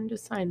marathon,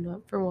 just sign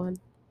up for one.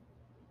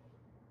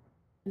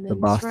 The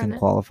Boston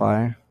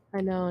qualifier.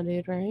 I know,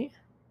 dude, right?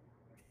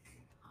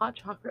 Hot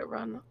chocolate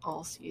run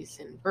all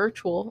season.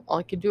 Virtual.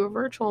 I could do a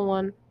virtual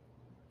one.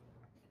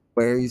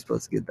 Where are you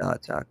supposed to get the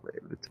hot chocolate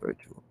if it's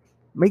virtual?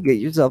 Make it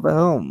yourself at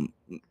home.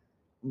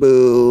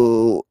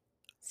 Boo.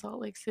 Salt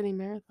Lake City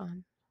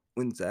Marathon.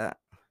 When's that?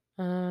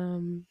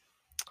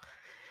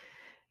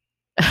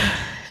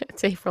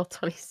 It's April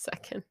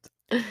 22nd.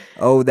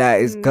 Oh,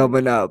 that is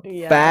coming up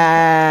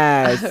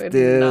fast,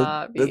 dude.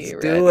 Let's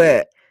do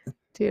it.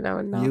 Dude, I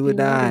would not you be and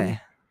ready.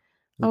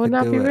 I would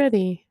not be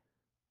ready.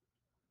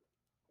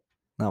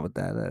 Not with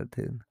that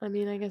attitude. I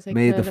mean, I guess I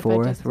May could. the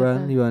 4th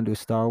run? You want to do a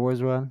Star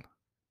Wars run?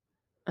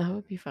 That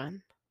would be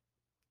fun.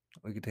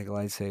 We could take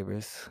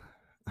lightsabers.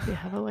 Do you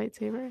have a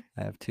lightsaber?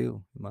 I have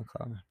 2 in my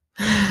car.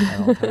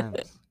 At all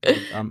times.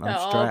 I'm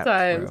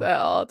strapped.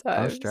 At all times.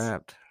 I'm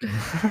strapped.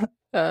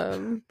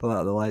 Pull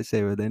out the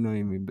lightsaber. They know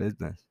you mean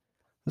business.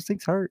 Those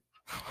things hurt.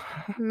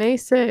 May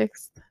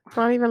 6th. It's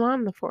not even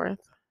on the 4th.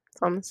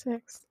 It's on the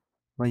 6th.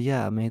 Well,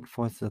 yeah, May the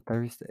 4th is a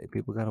Thursday.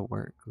 People gotta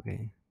work,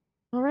 okay?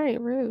 All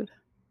right, rude.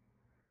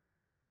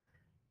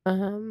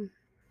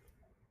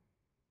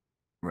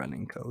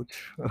 Running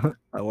coach.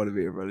 I want to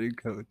be a running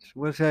coach.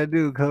 What should I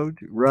do, coach?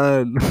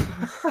 Run.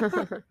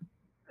 Run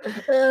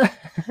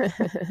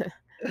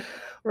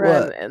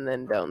what? And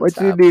then don't. What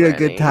you need a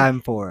good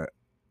time for?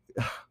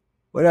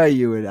 What are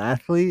you, an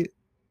athlete?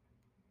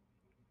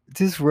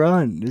 Just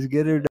run. Just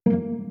get her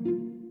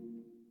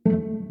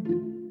done.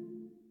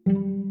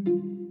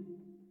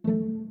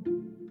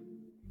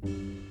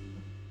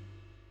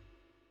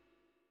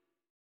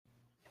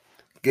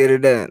 Get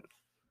it done.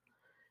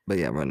 But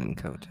yeah, running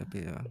coach. I'd be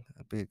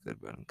a good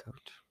running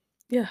coach.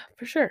 Yeah,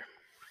 for sure.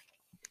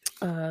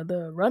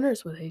 The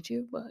runners would hate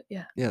you, but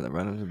yeah. Yeah, the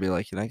runners would be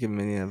like, "You're not giving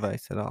me any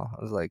advice at all."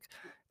 I was like,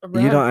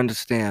 Run. "You don't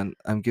understand.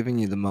 I'm giving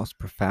you the most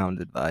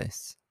profound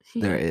advice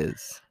there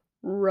is.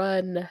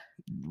 Run.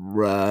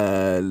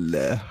 Run.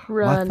 My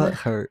Run. foot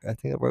hurt. I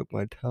think I broke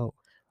my toe.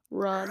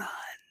 Run.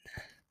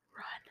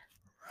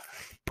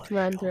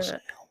 Run through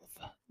it.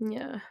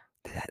 Yeah.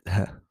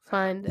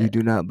 Find You it.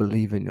 do not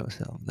believe in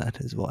yourself.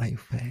 That is why you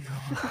fail.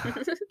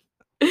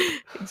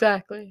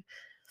 Exactly.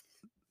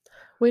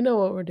 We know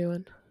what we're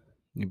doing.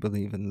 You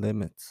believe in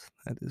limits.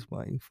 That is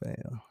why you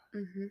fail.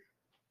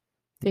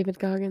 David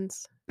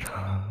Goggins.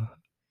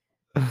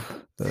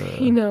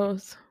 He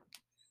knows.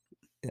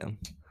 Yeah.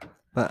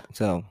 But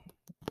so,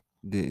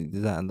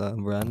 is that the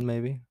run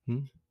maybe?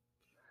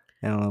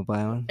 Antelope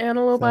Island.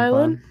 Antelope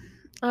Island.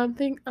 I'm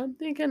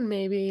thinking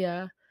maybe,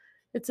 yeah.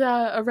 It's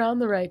around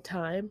the right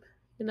time,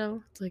 you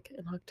know. It's like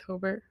in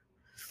October,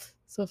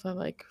 so if I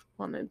like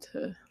wanted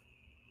to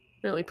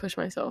really push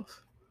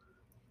myself,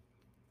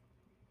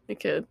 I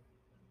could,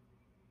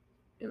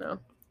 you know,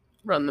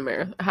 run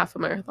the half a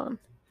marathon.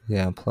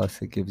 Yeah.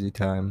 Plus, it gives you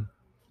time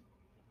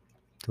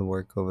to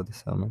work over the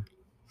summer.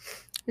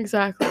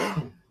 Exactly,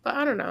 but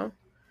I don't know.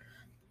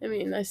 I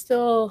mean, I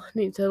still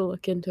need to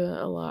look into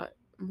it a lot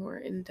more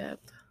in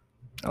depth.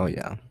 Oh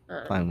yeah.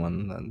 Find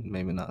one that's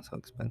maybe not so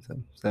expensive.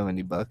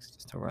 $70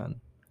 just to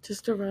run.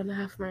 Just to run a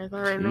half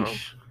marathon, I know.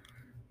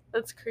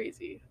 That's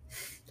crazy.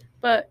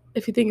 But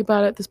if you think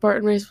about it, the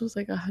Spartan race was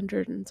like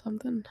 100 and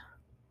something.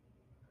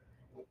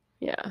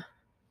 Yeah,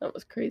 that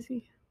was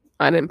crazy.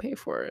 I didn't pay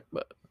for it,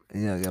 but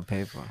yeah, I got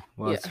paid for.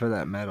 Well, it's for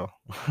that medal.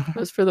 It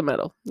was for the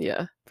medal.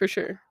 Yeah, for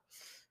sure.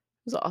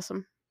 It was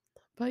awesome.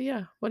 But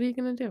yeah, what are you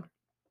gonna do?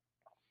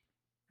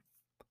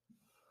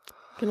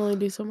 Can only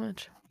do so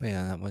much. But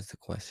yeah, that was the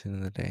question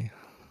of the day.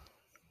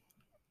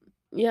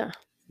 Yeah.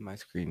 My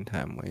screen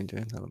time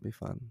wager. That'll be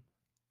fun.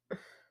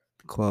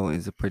 The quote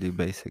is a pretty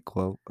basic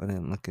quote. I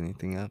didn't look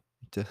anything up.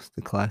 Just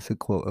the classic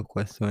quote of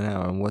Question an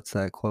Hour. And what's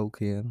that quote,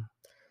 Kian?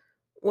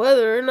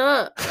 Whether or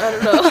not, I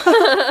don't know.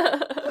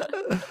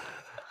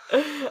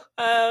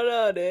 I don't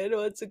know, dude.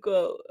 What's the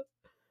quote?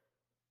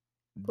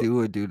 Do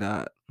or do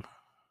not.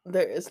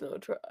 There is no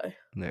try.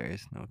 There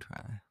is no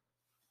try.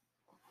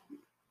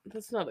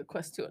 That's not a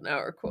Question an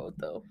Hour quote,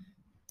 though.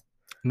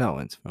 No,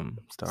 it's from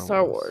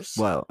Star Wars.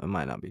 Well, it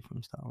might not be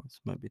from Star Wars.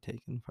 It might be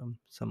taken from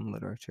some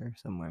literature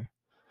somewhere.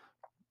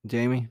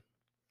 Jamie?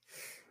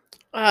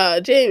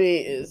 Jamie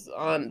is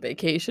on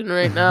vacation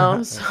right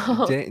now,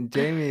 so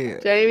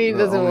Jamie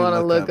doesn't want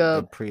to look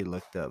up the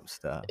pre-looked up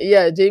stuff.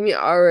 Yeah, Jamie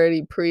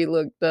already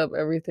pre-looked up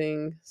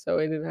everything, so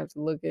I didn't have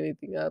to look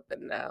anything up,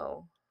 and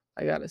now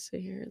I gotta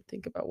sit here and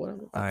think about what I'm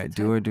about All right,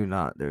 to do or do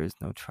not. There is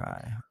no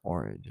try.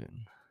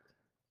 Origin.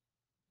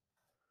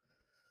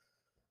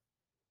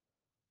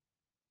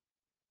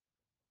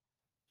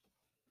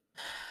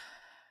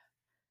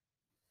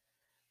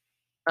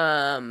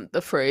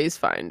 The phrase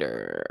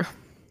finder.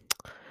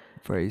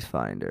 Phrase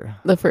finder.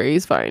 The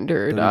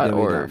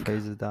phrasefinder.org.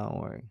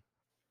 www.phrases.org.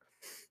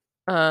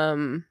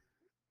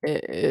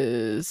 It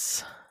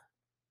is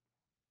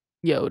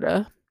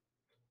Yoda.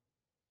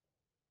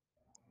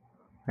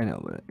 I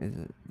know, but is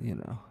it,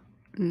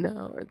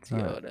 No, it's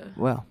Yoda. Right.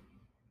 Well,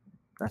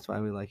 that's why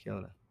we like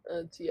Yoda.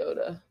 It's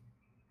Yoda.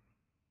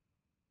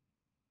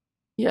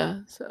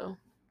 Yeah, so,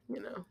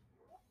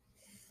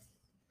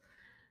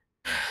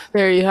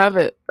 There you have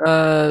it.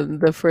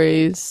 The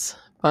phrase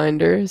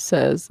finder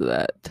says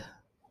that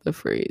the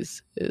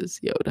phrase is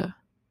Yoda.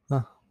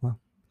 Oh, well,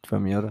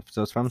 from Yoda.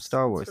 So it's from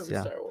Star Wars, It's from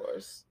yeah. Star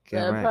Wars.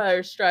 Get Empire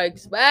right.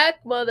 Strikes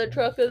Back, mother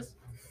truckers.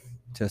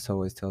 Jess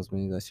always tells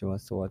me that she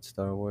wants to watch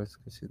Star Wars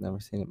because she's never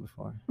seen it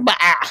before. Bah!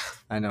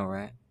 I know,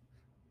 right?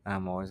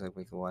 I'm always like,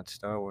 we could watch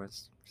Star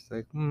Wars. She's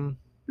like, No.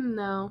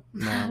 No.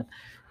 No.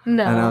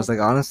 And I was like,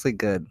 honestly,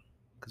 good.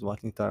 Because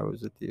watching Star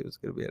Wars with you is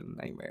going to be a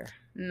nightmare.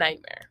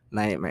 Nightmare,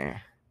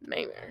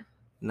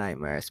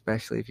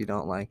 especially if you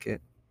don't like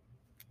it.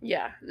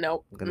 Yeah,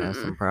 nope. I'm going to have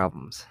some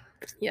problems.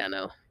 Yeah,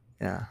 no.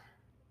 Yeah.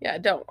 Yeah,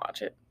 don't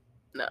watch it.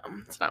 No,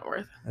 it's not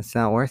worth it. It's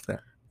not worth it.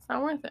 It's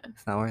not worth it.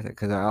 It's not worth it.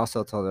 Because I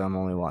also told her I'm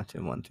only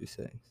watching 1 through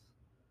 6.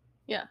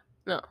 Yeah,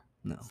 no.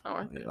 No. It's not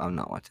worth it. I'm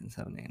not watching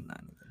 7, 8, and 9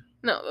 again.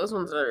 No, those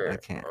ones are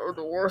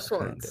the worst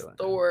ones.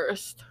 The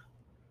worst.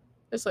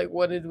 It's like,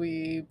 what did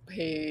we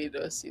pay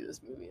to see this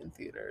movie in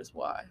theaters?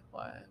 Why?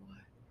 Why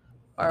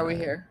are we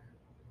here?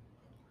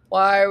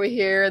 Why are we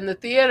here in the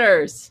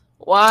theaters?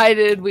 Why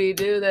did we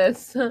do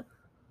this?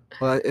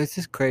 Well, it's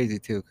just crazy,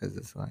 too, because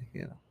it's like,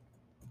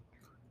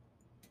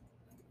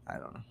 I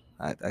don't know.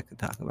 I could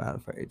talk about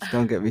it for ages.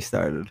 Don't get me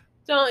started.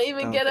 Don't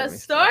even get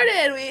us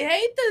started. We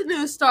hate the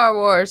new Star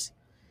Wars.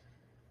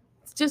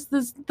 It's just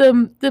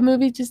the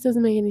movie just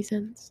doesn't make any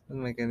sense.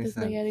 Doesn't make any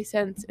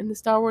sense. In the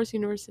Star Wars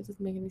universe, it doesn't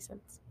make any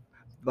sense.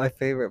 My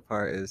favorite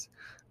part is,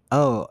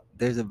 oh,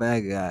 there's a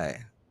bad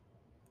guy.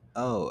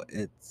 Oh,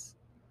 it's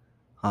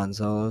Han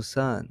Solo's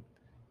son.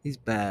 He's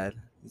bad.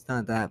 He's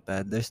not that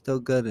bad. There's still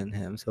good in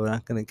him, so we're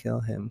not gonna kill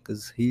him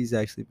because he's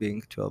actually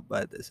being controlled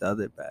by this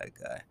other bad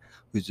guy,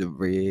 who's a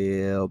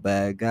real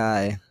bad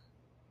guy.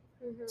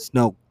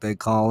 Snoke, they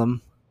call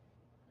him.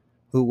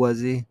 Who was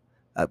he?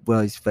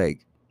 Well, he's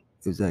fake.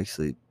 It was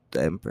actually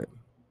the Emperor,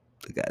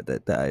 the guy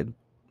that died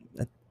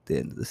at the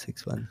end of the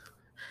sixth one.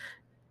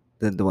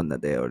 The one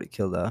that they already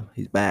killed off.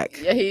 He's back.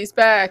 Yeah, he's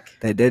back.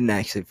 They didn't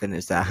actually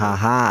finish that. Ha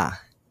ha.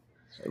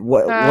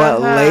 What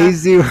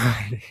lazy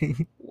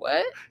writing?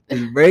 What?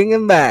 Just bring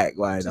him back.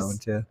 Why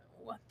don't you?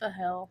 What the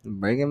hell?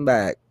 Bring him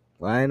back.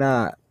 Why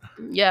not?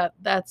 Yeah,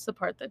 that's the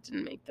part that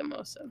didn't make the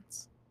most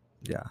sense.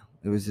 Yeah,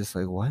 it was just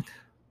like, what?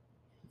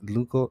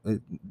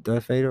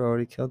 Darth Vader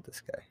already killed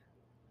this guy.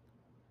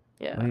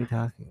 Yeah. What are you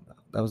talking about?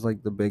 That was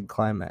like the big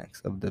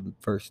climax of the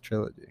first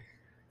trilogy.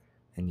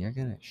 And you're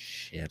gonna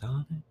shit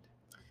on it?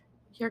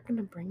 You're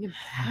gonna bring him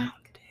How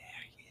back? dare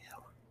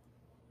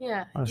you?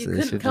 Yeah, Honestly,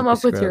 you couldn't come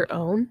up with your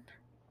own?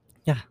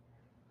 Yeah.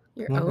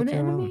 Your own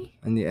enemy?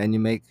 And you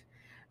make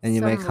Han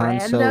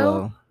rando?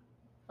 Solo.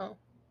 Oh.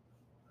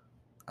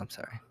 I'm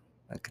sorry.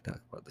 I could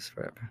talk about this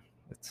forever.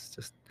 It's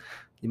just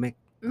you make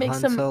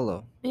Han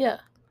Solo. Yeah.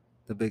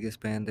 The biggest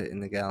bandit in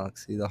the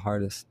galaxy, the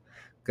hardest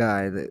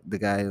guy, the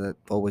guy that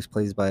always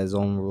plays by his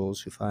own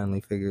rules, who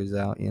finally figures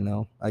out,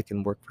 I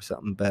can work for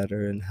something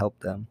better and help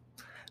them.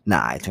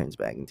 Nah, he turns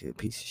back into a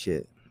piece of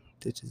shit.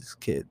 Ditches his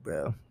kid,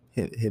 bro.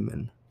 Him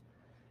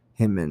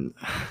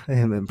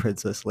and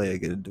Princess Leia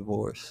get a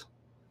divorce.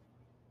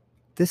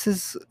 This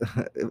is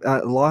a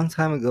long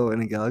time ago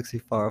in a galaxy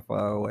far,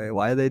 far away.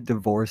 Why are they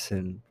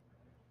divorcing?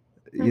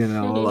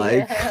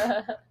 Like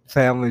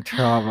family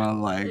trauma,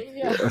 like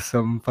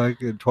some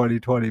fucking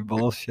 2020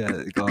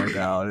 bullshit going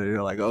down, and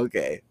you're like,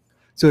 okay.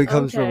 So he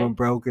comes from a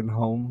broken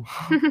home.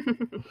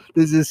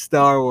 This is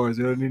Star Wars.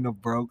 We don't need no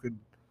broken.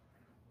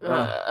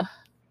 So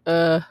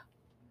dumb.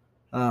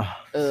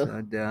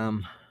 So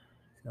dumb.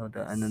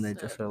 And then they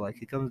just are like,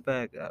 he comes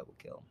back, I will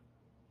kill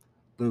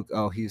him.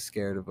 Luke, he's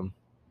scared of him.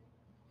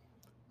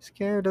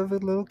 Scared of a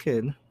little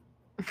kid.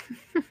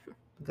 The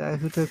guy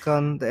who took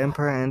on the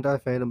Emperor and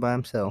Darth Vader by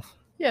himself.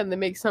 Yeah, and they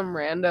make some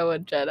rando a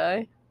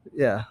Jedi.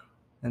 Yeah,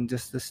 and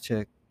just this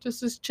chick.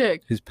 Who's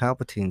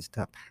Palpatine's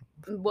top.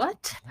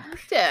 What?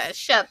 Yeah,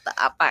 shut the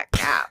up, up.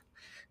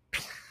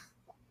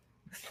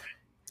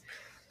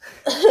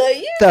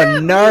 The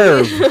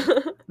nerve.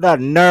 The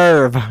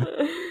nerve.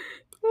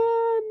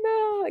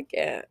 Oh, no, I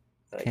can't.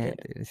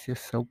 Dude. It's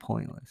just so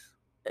pointless.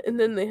 And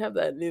then they have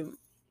that new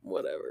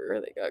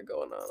whatever they got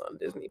going on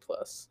Disney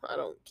Plus. I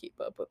don't keep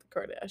up with the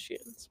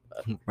Kardashians.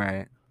 But.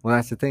 Right. Well,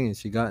 that's the thing is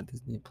she got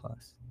Disney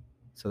Plus.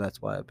 So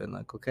that's why I've been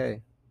like,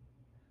 okay,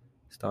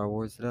 Star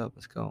Wars it up.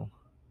 Let's go.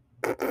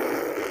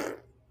 And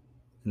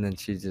then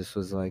she just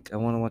was like, I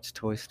want to watch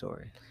Toy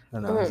Story.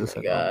 And I was just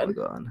like, oh my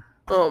God.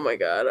 Oh my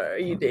God. Are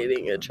you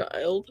dating a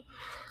child?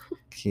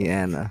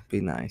 Kiana,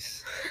 be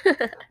nice.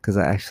 Because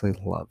I actually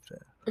loved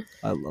it.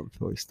 I love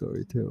Toy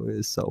Story too. It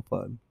is so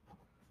fun.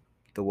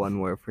 The one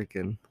where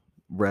freaking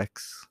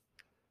Rex.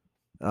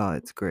 Oh,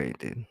 it's great,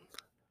 dude.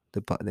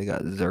 They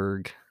got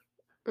Zurg.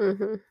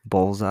 Mm-hmm.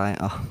 Bullseye.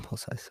 Oh,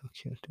 Bullseye's so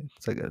cute, dude.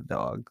 It's like a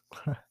dog.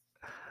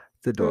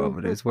 It's adorable.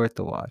 Mm-hmm. It's worth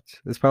the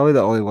watch. It's probably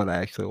the only one I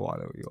actually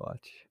want to rewatch.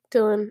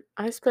 Dylan,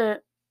 I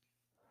spent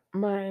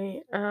my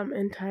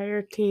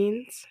entire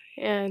teens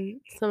and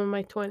some of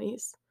my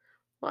 20s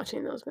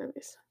watching those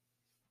movies.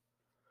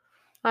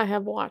 I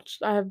have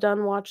watched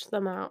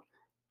them out.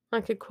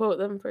 I could quote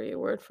them for you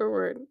word for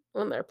word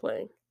when they're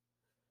playing.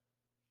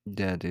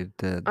 Yeah, dude.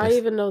 I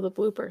even know the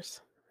bloopers.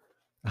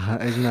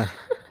 Isn't that?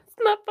 It's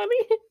not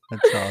funny.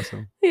 That's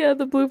awesome. Yeah,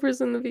 the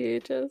bloopers in the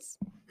VHS.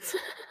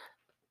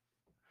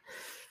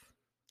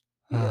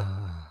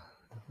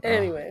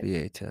 Anyway.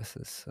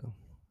 VHS is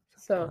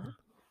so.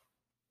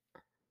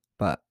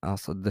 But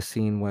also the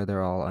scene where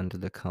they're all under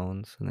the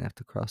cones and they have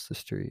to cross the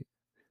street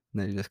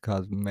and they just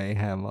cause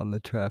mayhem on the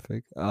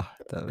traffic. Oh,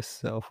 that was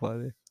so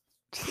funny.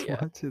 Just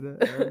watching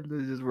it.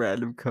 There's just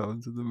random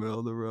cones in the middle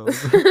of the road.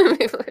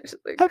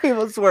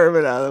 People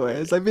swerving out of the way.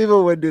 It's like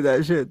people would do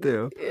that shit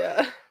too.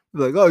 Yeah.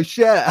 Like, oh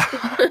shit.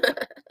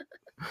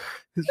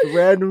 It's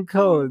random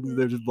cones.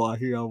 They're just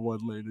blocking out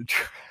one lane of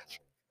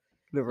traffic.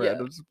 The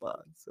random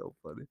spot. So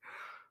funny.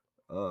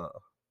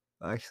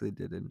 I actually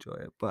did enjoy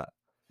it, but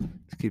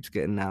it keeps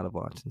getting out of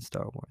watching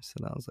Star Wars.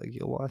 And I was like,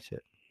 you'll watch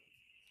it.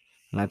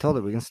 And I told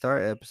her we can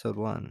start at episode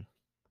 1.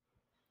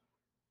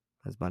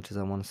 As much as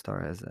I want to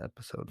start as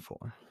episode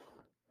 4.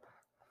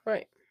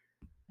 Right.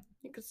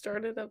 You could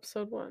start at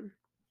episode 1.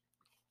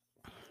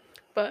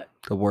 But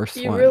the worst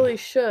you really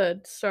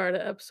should start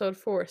at episode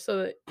 4 so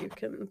that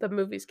the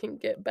movies can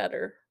get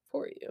better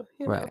for you.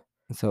 Right. Know?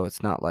 So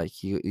it's not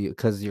like you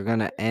because you're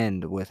gonna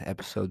end with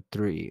episode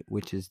 3,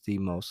 which is the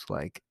most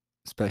like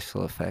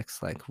special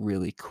effects, like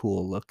really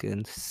cool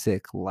looking,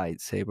 sick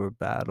lightsaber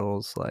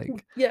battles,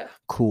 like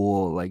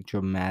cool, like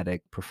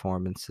dramatic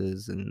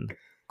performances and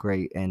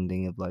great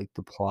ending of like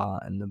the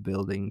plot and the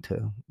building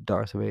to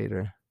Darth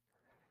Vader.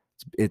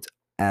 It's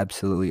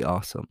absolutely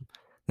awesome.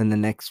 Then the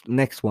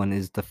next one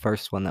is the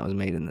first one that was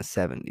made in the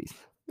 70s.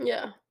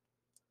 Yeah.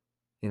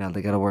 you know,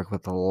 they got to work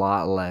with a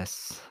lot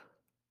less.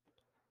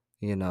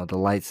 You know, the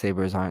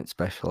lightsabers aren't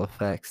special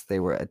effects. They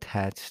were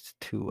attached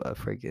to a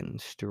friggin'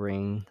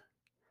 string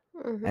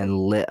and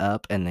lit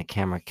up, and the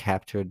camera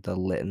captured the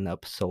lit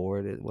up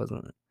sword. It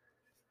wasn't,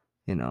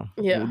 you know,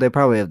 Yeah. they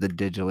probably have the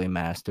digitally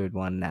mastered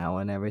one now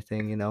and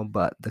everything, you know,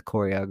 but the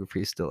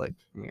choreography is still like,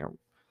 meow,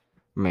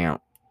 meow,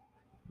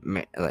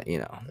 like, you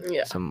know,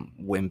 Yeah. some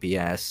wimpy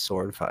ass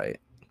sword fight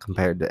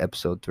compared to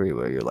episode 3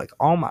 where you're like,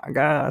 oh my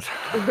god.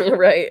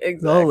 Right,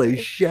 exactly. Holy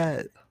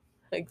shit.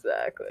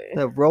 Exactly.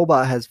 That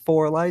robot has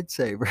 4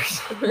 lightsabers.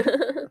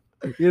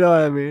 You know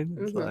what I mean?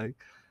 It's like,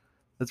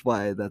 that's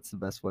why that's the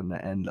best one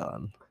to end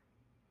on.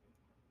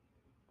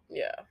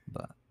 Yeah.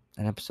 But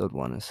and episode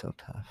 1 is so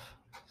tough.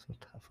 So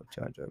tough with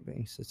Jar Jar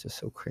Binks. It's just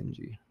so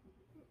cringy.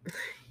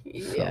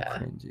 Yeah.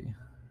 So cringy.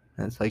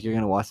 And it's like you're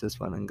gonna watch this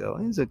one and go,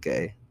 it's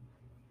okay.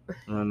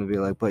 I'm gonna be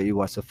like, but you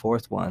watch the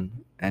 4th one,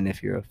 and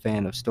if you're a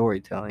fan of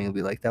storytelling, you'll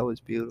be like, that was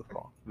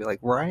beautiful. You'll be like,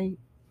 right?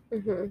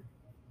 Women.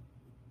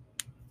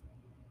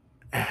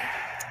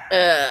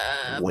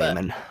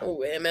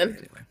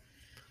 Anyway.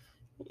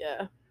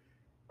 Yeah.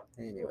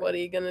 Anyway. What are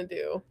you gonna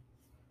do?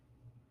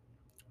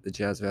 The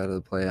Jazz are out of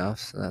the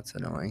playoffs, so that's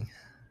annoying.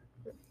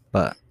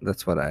 But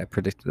that's what I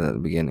predicted at the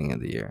beginning of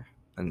the year.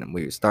 And then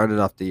we started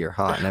off the year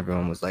hot, and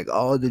everyone was like,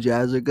 "Oh, the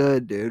Jazz are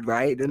good, dude,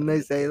 right? Didn't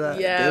they say that?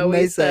 Yeah, Didn't we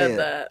they say said it?"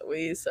 that.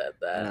 We said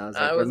that. And I was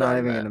like, "We're not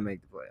even gonna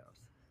make the playoffs."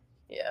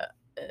 Yeah,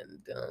 and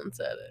Dylan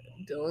said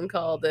it. Dylan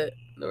called it.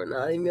 We're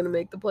not even gonna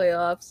make the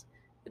playoffs.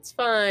 It's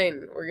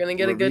fine. We're gonna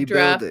get a good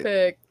draft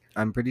pick.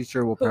 I'm pretty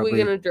sure Who are we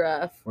gonna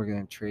draft? We're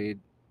gonna trade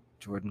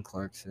Jordan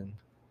Clarkson.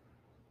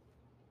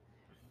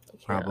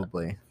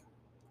 Probably.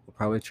 We'll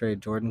probably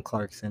trade Jordan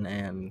Clarkson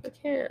and. I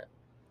can't.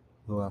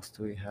 Who else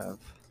do we have?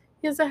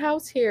 He has a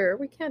house here.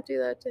 We can't do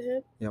that to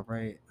him. Yeah,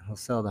 right. He'll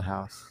sell the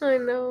house. I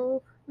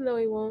know. No,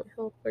 he won't.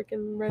 He'll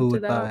freaking rent it out. Who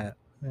would buy it?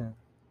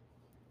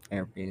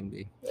 Yeah.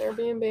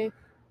 Airbnb.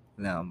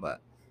 No,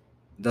 but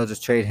they'll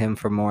just trade him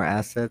for more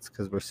assets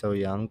because we're so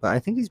young. But I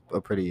think he's a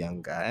pretty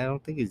young guy. I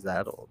don't think he's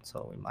that old,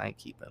 so we might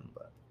keep him.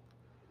 But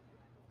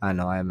I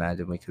know, I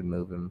imagine we could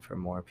move him for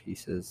more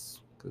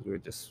pieces because we're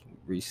just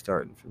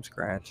restarting from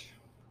scratch.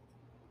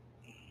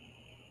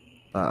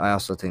 But I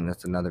also think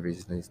that's another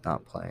reason he's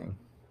not playing.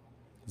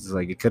 It's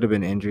like it could have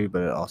been injury,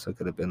 but it also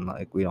could have been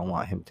like we don't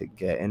want him to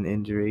get an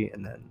injury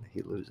and then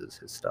he loses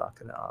his stock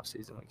in the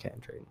offseason. We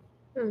can't trade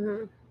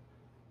him.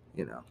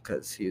 You know,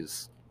 because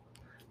he's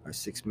our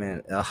 6th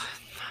man. Ugh,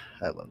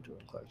 I love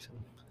Jordan Clarkson.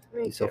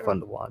 He's so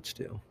fun to watch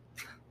too.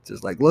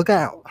 Just like, look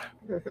out,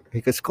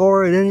 he could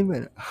score at any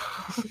minute.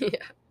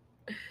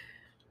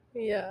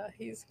 Yeah,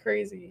 he's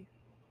crazy.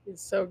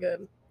 He's so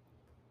good.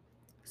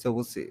 So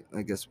we'll see.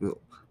 I guess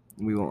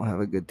we won't have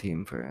a good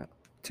team for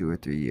 2 or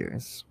 3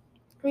 years.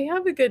 We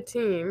have a good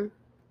team.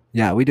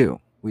 Yeah, we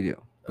do.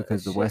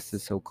 Because the West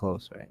is so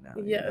close right now.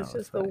 Yeah, you know? It's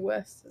just the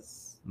West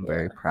is. I'm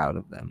very proud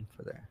of them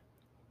for their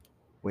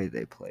way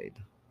they played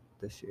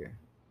this year.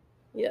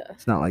 Yeah.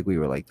 It's not like we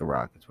were like the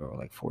Rockets where we're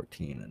like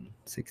 14 and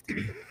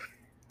 16.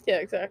 Yeah,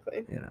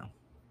 exactly. You know.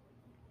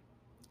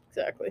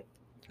 Exactly.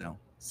 No.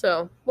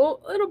 So,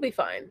 well, it'll be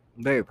fine.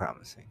 Very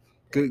promising.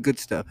 Good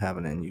stuff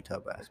happening in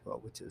Utah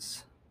basketball, which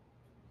is.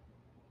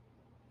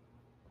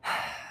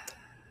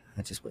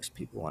 I just wish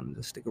people wanted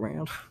to stick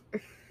around.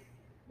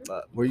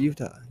 But we're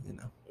Utah, you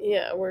know.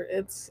 Yeah,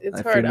 it's if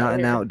hard. If you're not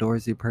an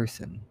outdoorsy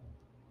person.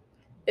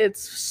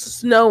 It's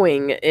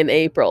snowing in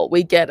April.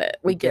 We get it.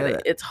 We get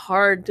it. It's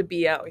hard to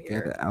be out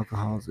here. Get it.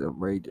 Alcohol's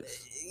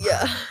outrageous.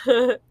 Yeah.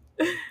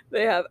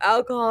 They have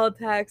alcohol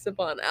tax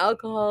upon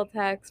alcohol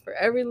tax for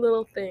every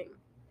little thing.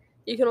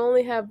 You can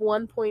only have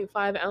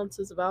 1.5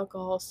 ounces of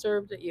alcohol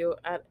served at you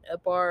at a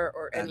bar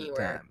or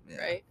anywhere,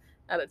 right?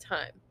 At a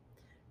time.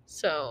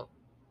 So,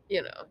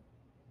 you know,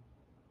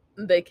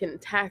 they can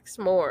tax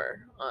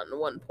more on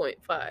 1.5,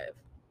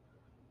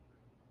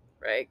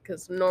 right?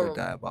 Because normal.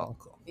 They're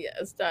diabolical. Yeah,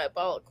 it's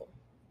diabolical.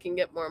 You can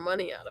get more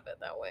money out of it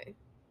that way.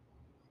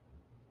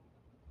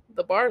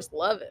 The bars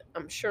love it,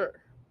 I'm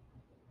sure.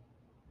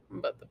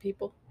 But the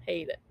people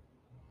hate it.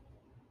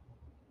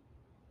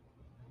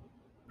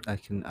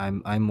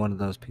 I'm one of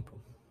those people.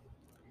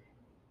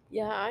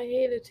 Yeah, I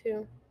hate it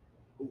too.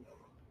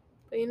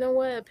 But you know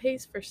what? It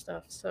pays for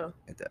stuff, so.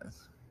 It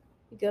does.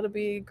 You gotta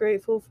be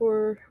grateful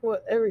for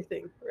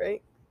everything,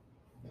 right?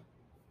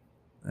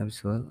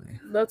 Absolutely.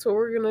 That's what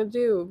we're gonna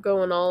do.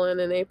 Going all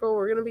in April,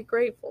 we're gonna be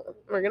grateful.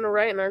 We're gonna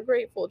write in our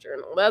grateful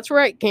journal. That's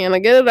right, Can I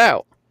get it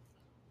out?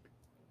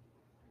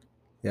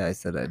 Yeah, I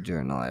said that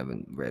journal. I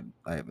haven't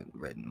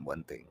written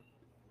one thing.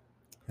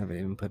 I haven't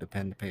even put a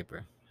pen to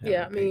paper.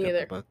 Yeah, me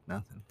either. Book,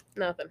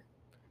 nothing.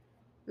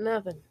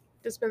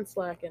 Just been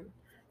slacking.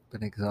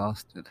 Been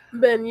exhausted.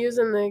 Been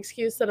using the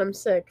excuse that I'm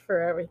sick for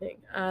everything.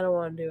 I don't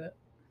want to do it.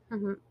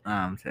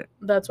 I'm sick.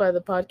 That's why the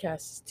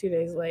podcast is 2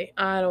 days late.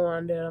 I don't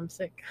want to do it. I'm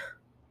sick.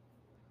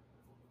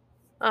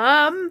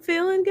 I'm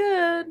feeling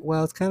good.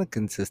 Well, it's kind of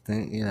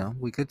consistent, you know.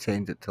 We could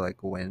change it to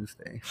like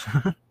Wednesday.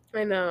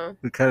 I know.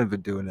 We've kind of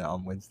been doing it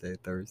on Wednesday,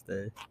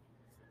 Thursday.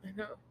 I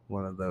know.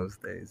 One of those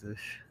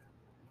days-ish.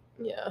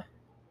 Yeah.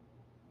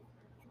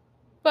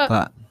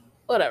 But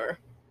whatever.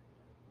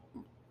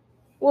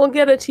 We'll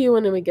get it to you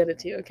when we get it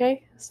to you,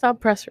 okay?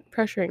 Stop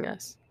pressuring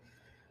us.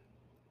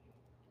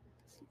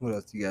 What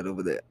else you got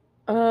over there?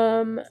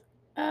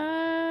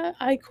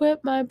 I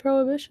quit my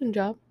prohibition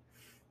job.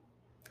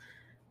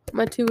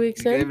 My 2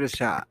 weeks in. Gave it a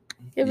shot.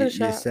 Give it a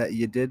shot. You said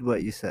you did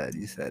what you said.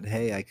 You said,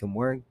 "Hey, I can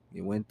work."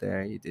 You went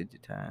there. You did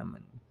your time,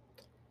 and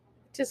it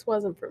just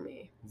wasn't for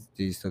me.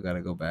 Do you still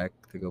gotta go back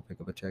to go pick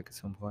up a check at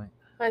some point?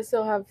 I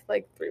still have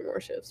like 3 more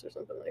shifts or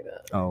something like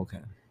that. Oh,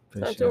 okay.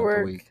 So I have to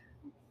work.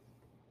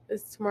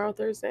 Is tomorrow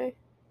Thursday?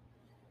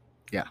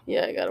 Yeah.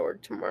 Yeah, I gotta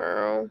work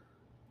tomorrow,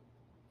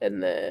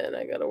 and then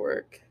I gotta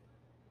work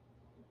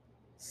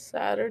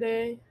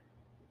Saturday,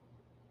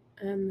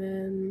 and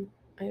then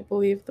I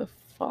believe the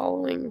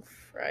following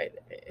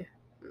Friday.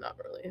 Not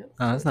really.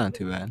 Oh, that's not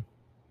too bad.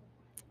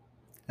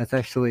 That's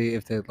actually,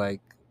 if they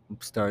like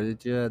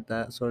started you at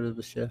that sort of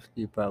a shift,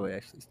 you'd probably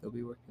actually still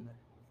be working there.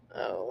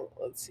 Oh,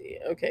 let's see.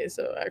 Okay,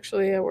 so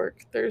actually I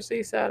work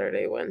Thursday,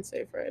 Saturday,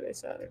 Wednesday, Friday,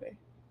 Saturday.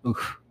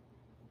 Oof.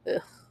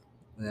 Ugh.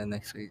 Yeah,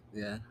 next week,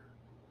 yeah.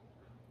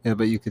 Yeah,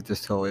 but you could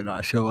just totally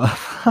not show up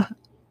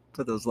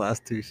for those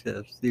last 2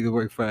 shifts. You could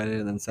work Friday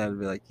and then Saturday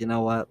be like, you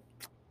know what?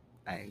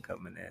 I ain't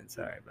coming in.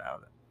 Sorry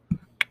about it.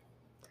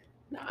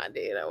 Nah,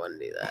 dude, I wouldn't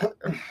do that.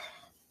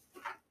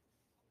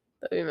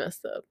 That'd be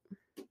messed up.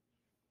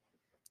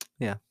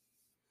 Yeah.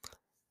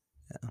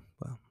 Yeah,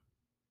 well.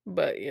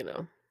 But, you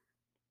know.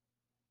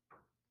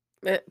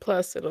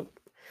 Plus, it'll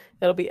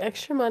be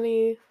extra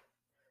money.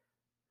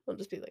 I'll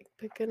just be like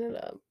picking it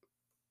up.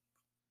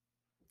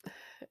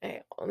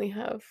 I only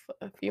have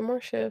a few more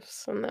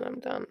shifts and then I'm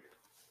done.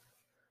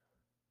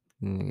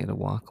 And you're gonna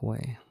walk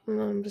away. And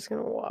I'm just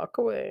gonna walk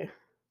away.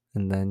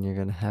 And then you're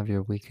gonna have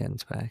your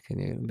weekends back and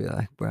you're gonna be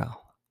like, bro,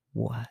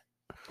 what?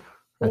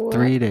 A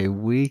 3-day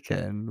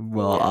weekend?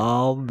 Well, yeah.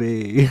 I'll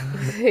be.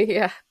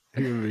 Yeah.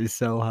 You're gonna be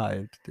so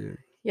hyped, dude.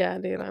 Yeah,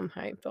 dude, I'm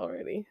hyped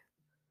already.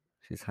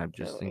 She's hyped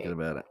just thinking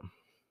about it.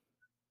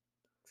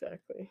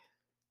 Exactly.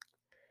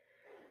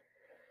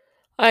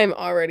 I'm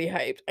already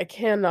hyped. I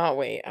cannot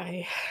wait.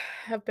 I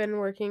have been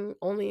working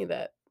only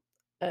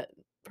at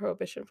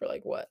Prohibition for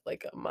like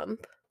a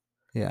month?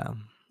 Yeah.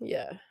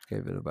 Yeah.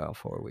 Gave it about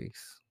 4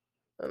 weeks.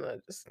 And I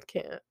just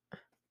can't.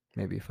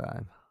 Maybe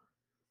 5.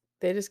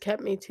 They just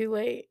kept me too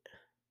late.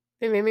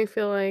 They made me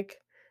feel like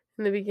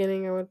in the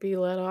beginning I would be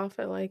let off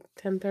at like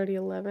 10:30,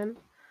 11.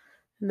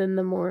 And then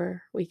the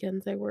more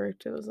weekends I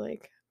worked, it was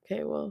like,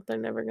 okay, well, they're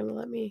never going to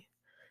let me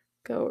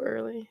go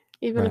early,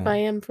 even if I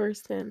am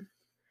first in.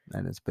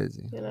 And it's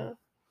busy. You know?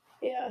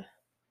 Yeah.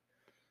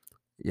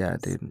 Yeah,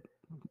 dude.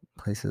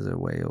 Places are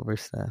way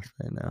overstaffed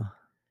right now.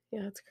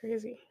 Yeah, it's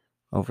crazy.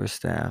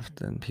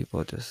 Overstaffed and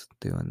people just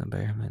doing the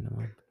bare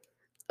minimum.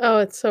 Oh,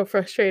 it's so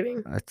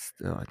frustrating.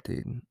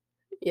 Dude.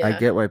 Yeah. I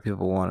get why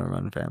people want to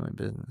run family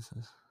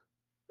businesses.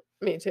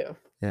 Me too.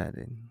 Yeah,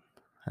 dude.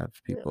 Have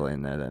people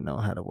in there that know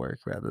how to work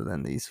rather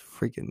than these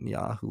freaking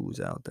yahoos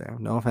out there.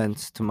 No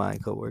offense to my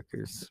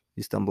coworkers.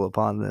 You stumble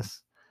upon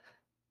this.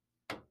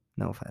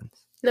 No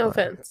offense. No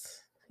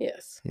offense.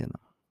 Yes. You know.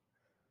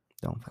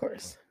 Don't. Of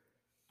course.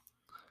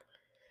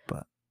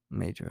 But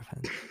major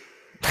offense.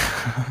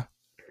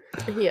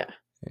 Yeah.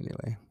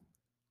 Anyway.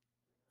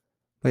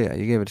 But yeah,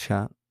 you gave it a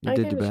shot. You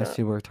did your best.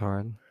 You worked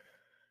hard.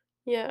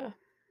 Yeah.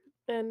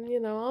 And, you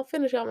know, I'll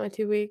finish out my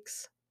 2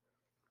 weeks.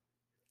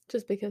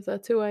 Just because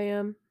that's who I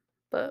am.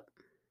 But,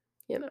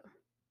 you know.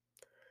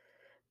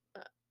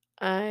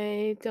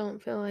 I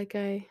don't feel like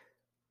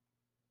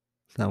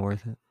It's not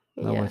worth it.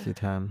 Not worth your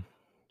time.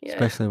 Yeah.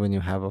 Especially when you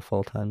have a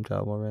full-time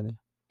job already.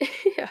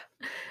 Yeah.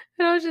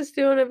 And I was just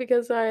doing it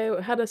because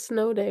I had a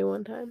snow day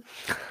one time.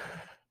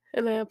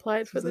 And I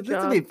applied for the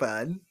job. This would be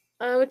fun.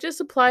 I just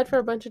applied for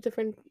a bunch of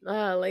different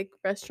like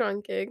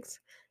restaurant gigs.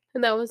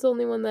 And that was the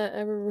only one that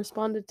ever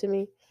responded to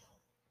me.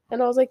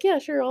 And I was like, yeah,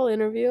 sure, I'll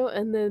interview.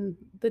 And then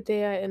the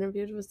day I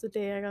interviewed was the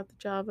day I got the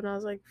job. And I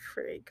was like,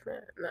 freak,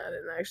 man, I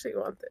didn't actually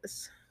want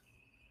this.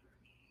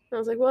 And I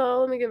was like,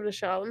 well, let me give it a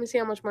shot. Let me see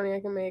how much money I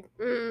can make.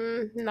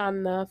 Not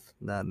enough.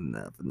 Not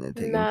enough. And they're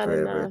taking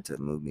forever to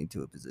move me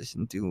to a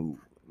position to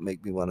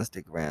make me want to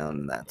stick around.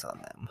 And that's on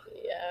them.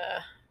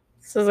 Yeah.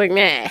 So I was like,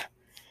 nah.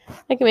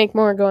 I can make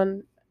more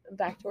going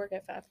back to work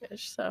at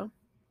Fatfish. So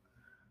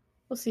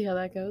we'll see how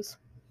that goes.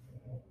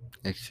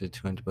 Extra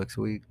 $200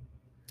 a week.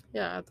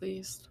 Yeah, at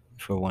least.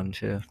 For one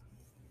shift.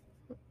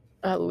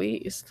 At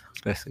least.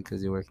 Especially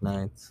because you work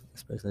nights.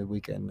 Especially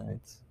weekend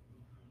nights.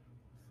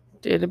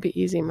 Dude, it'd be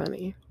easy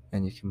money.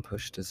 And you can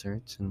push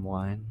desserts and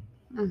wine.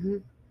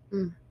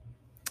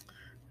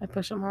 I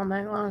push them all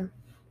night long.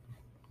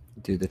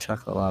 Dude, the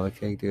chocolate lava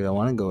cake, dude. I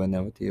want to go in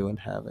there with you and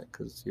have it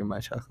because you're my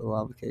chocolate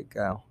lava cake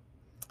gal.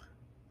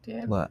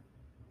 Dude. What?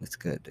 It's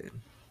good, dude.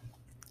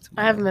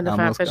 I haven't been to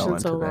Fatfish in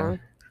so long.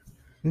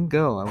 You can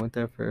go. I went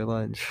there for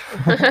lunch.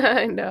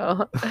 I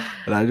know.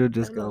 But I would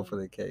just go for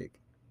the cake.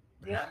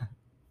 Yeah.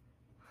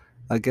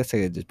 I guess I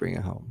could just bring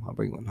it home. I'll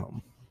bring one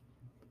home.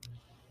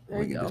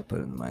 There you go. Just put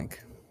it in the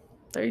mic.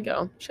 There you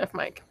go. Chef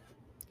Mike.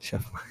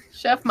 Chef Mike.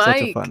 Chef Such a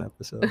Mike. fun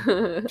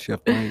episode. Chef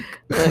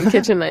Mike.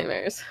 Kitchen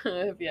Nightmares.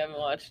 If you haven't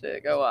watched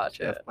it, go watch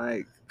Chef it.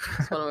 Mike.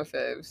 It's one of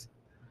my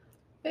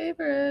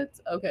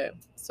favorites. Okay.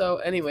 So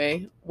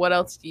anyway, what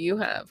else do you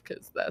have?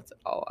 Because that's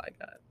all I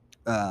got.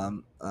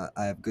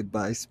 I have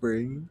Goodbye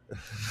Spring.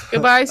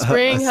 Goodbye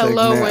Spring,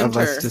 hello segment of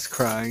winter. us just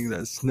crying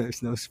that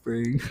there's no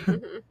spring.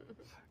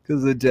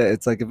 Because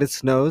it's like if it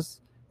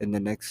snows in the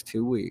next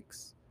 2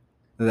 weeks,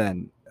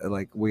 then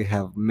like we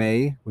have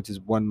May, which is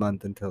 1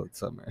 month until it's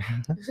summer.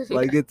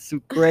 Like it's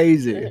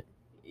crazy.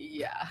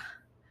 Yeah,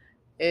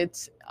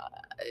 it's.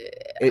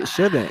 It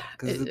shouldn't,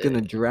 because it's gonna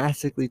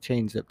drastically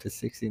change up to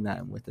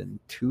 69 within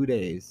 2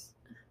 days.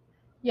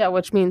 Yeah,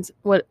 which means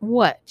what?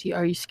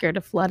 Are you scared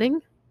of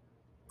flooding?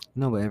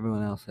 No, but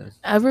everyone else is.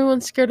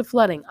 Everyone's scared of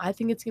flooding. I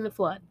think it's gonna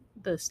flood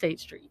the State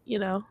Street. You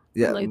know,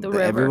 Yeah, like the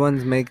river.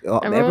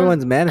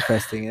 Everyone's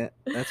manifesting it.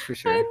 That's for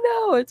sure. I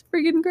know, it's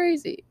freaking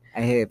crazy.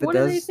 Hey, if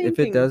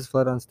it does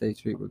flood on State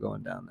Street, we're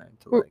going down there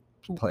to like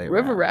play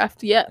river around.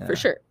 raft. Yeah, for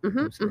sure.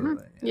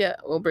 Yeah,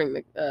 we'll bring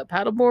the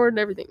paddleboard and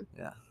everything.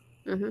 Yeah.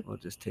 We'll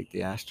just take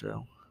the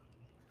Astro.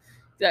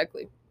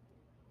 Exactly.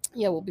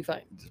 Yeah, we'll be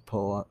fine. Just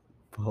pull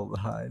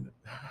behind.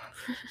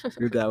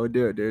 Your dad would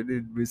do it, dude.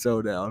 He'd be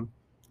so down.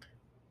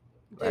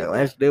 Like,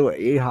 let's do it.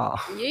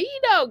 Yeehaw. Yee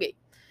doggy.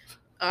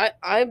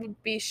 I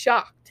would be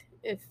shocked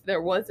if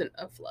there wasn't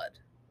a flood,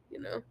 you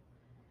know?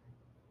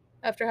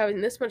 After having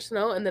this much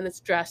snow, and then it's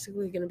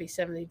drastically going to be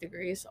 70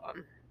 degrees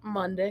on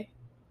Monday.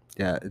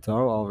 Yeah, it's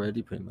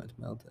already pretty much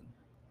melted.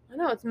 I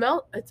know,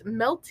 it's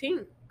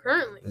melting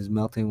currently. It's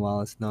melting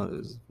while it snowed. It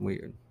was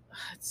weird.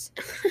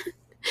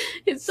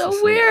 It's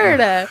so weird.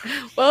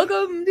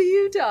 Welcome to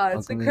Utah.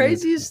 It's the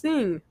craziest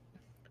thing.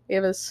 We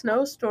have a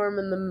snowstorm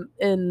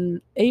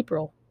in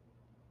April.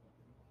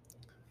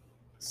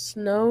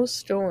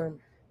 Snowstorm.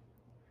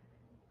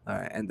 All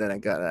right, and then I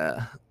got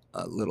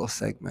a little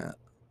segment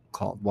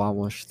called While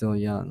We're Still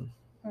Young.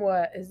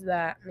 What does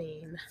that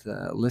mean? It's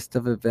a list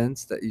of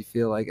events that you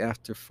feel like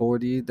after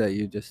 40 that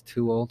you're just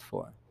too old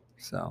for.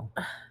 So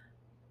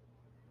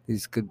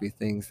these could be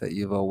things that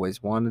you've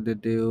always wanted to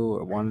do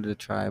or wanted to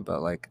try,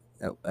 but like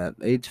at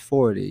age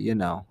 40, you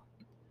know,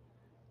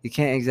 you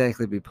can't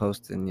exactly be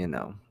posting, you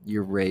know,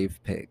 your rave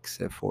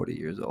pics at 40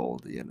 years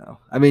old, you know.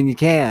 I mean, you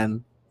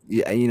can,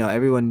 you know,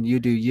 everyone, you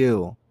do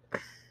you.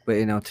 But,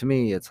 you know, to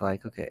me, it's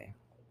like, okay,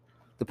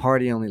 the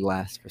party only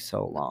lasts for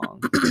so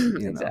long. You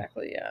know?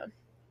 Exactly, yeah.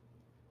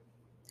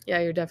 Yeah,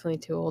 you're definitely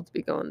too old to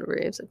be going to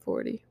raves at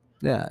 40.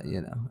 Yeah,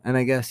 you know. And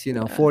I guess, you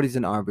know, 40 is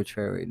an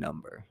arbitrary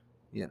number,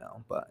 you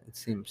know, but it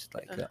seems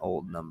like an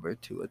old number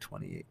to a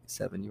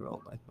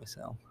 27-year-old like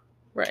myself.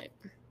 Right.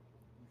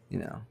 You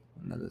know,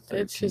 another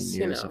 13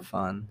 years of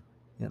fun,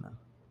 you know.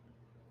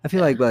 I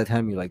feel like by the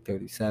time you're like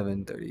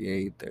 37,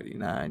 38,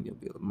 39, you'll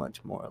be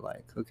much more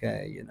like,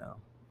 okay, you know.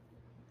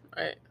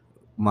 Right.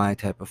 My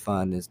type of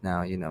fun is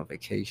now, you know,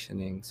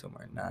 vacationing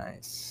somewhere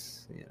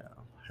nice, you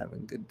know,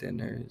 having good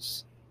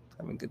dinners,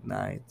 having good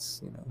nights,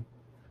 you know,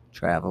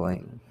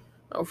 traveling.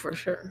 Oh, for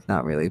sure.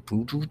 Not really.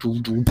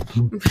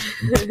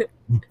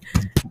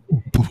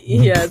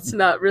 Yeah, it's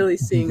not really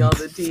seeing all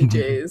the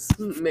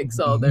DJs mix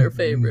all their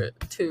favorite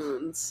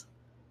tunes.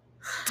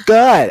 It's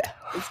good.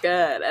 It's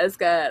good. It's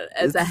good.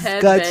 As a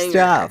headbanger. Good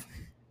stuff.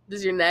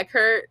 Does your neck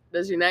hurt?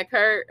 Does your neck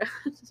hurt?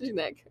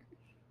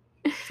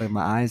 It's like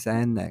my eyes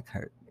and neck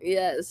hurt.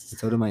 Yes.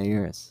 So do my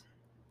ears.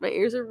 My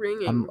ears are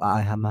ringing.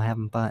 I'm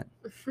having fun.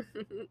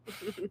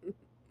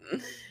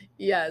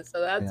 Yeah,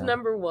 so that's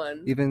number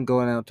one. Even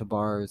going out to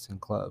bars and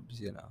clubs,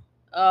 you know.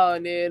 Oh,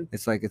 dude.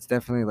 It's like, it's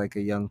definitely like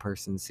a young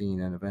person scene,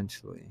 and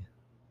eventually,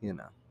 you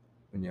know,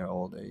 when you're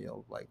older,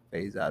 you'll like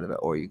phase out of it,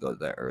 or you go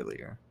there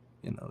earlier.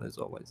 You know, there's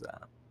always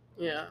that.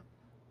 Yeah.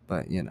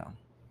 But, you know,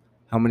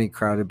 how many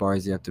crowded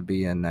bars you have to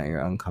be in that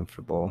you're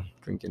uncomfortable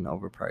drinking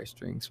overpriced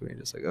drinks where you're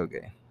just like,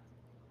 okay.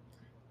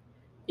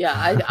 Yeah,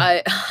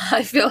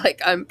 I feel like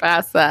I'm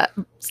past that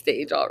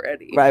stage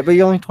already. Right, but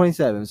you're only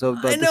 27, so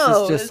but this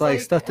is just it's like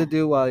stuff to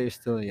do while you're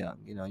still young.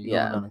 You know, you're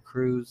going on a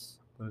cruise,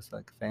 but it's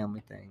like a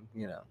family thing,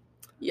 you know.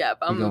 Yeah,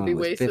 but I'm going to be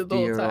wasted the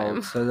whole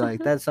time. So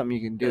like that's something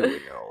you can do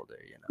when you're older,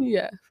 you know.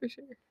 Yeah, for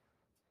sure.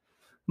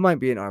 Might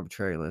be an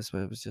arbitrary list, but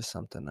it was just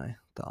something I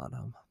thought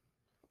of.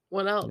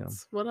 What else? You know?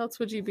 What else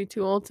would you be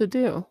too old to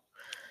do?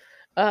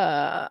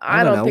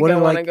 I don't think I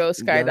want to go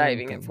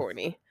skydiving at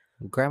 40.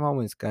 Grandma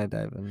went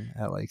skydiving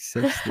at like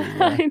 60.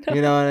 Right?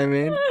 You know what I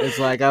mean? It's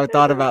like I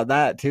thought about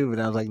that too, but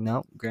I was like,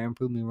 nope, Grandma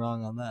proved me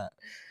wrong on that.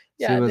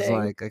 Yeah, she was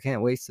like, I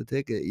can't waste the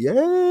ticket. Yeah,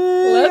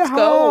 let's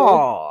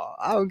go.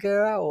 I don't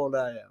care how old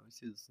I am.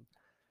 She's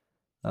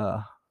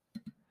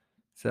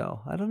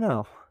so I don't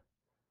know.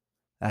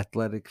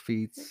 Athletic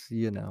feats,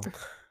 you know,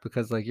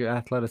 because like your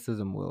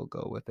athleticism will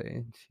go with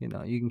age. You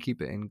know, you can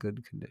keep it in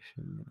good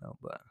condition, you know,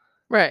 but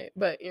right,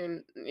 but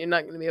you're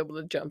not going to be able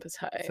to jump as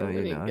high. So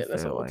you know, I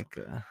feel like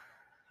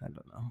I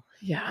don't know.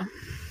 Yeah,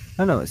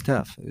 I know it's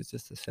tough. It was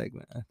just a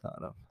segment I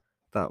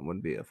thought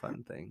would be a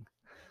fun thing,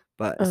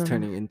 but it's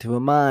turning into a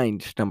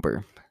mind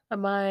stumper. A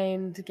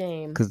mind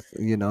game. Because,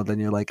 then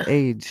you're like,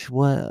 age,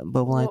 what?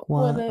 But like,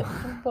 what?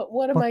 But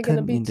what am What I going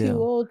to couldn't be you too do?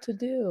 old to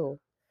do?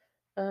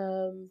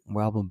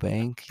 Rob a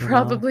bank,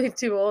 Probably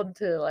too old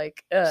to,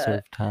 like,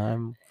 serve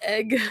time,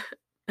 egg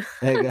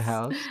egg a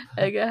house.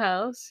 egg a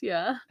house,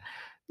 yeah.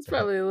 It's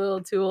probably a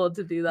little too old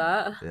to do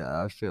that.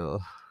 Yeah, I feel,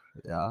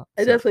 yeah.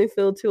 I definitely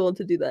feel too old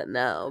to do that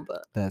now,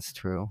 but That's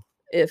true.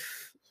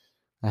 if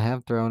I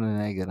have thrown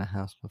an egg in a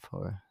house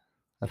before.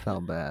 I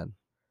felt bad,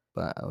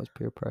 but I was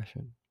peer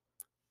pressured.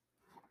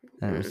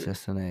 And it was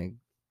just an egg.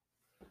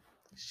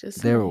 It's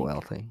just they were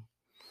wealthy.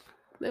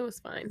 It was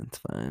fine. It's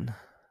fine.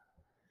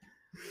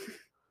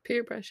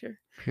 Peer pressure.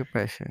 Peer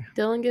pressure.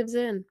 Dylan gives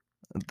in.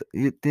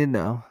 You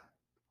know.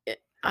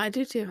 I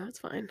do too. That's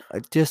fine.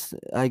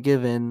 I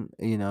give in,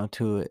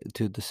 to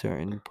the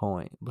certain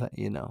point, but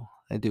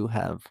I do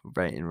have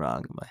right and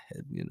wrong in my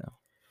head,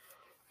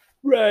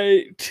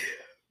 Right.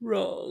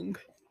 Wrong.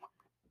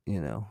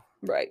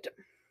 Right.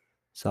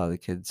 Saw the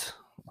kids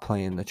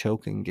playing the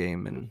choking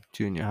game in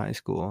junior high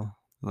school.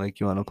 Like,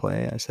 you want to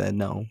play? I said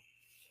no.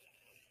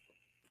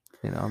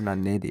 I'm not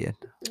an idiot.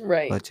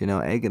 Right. But,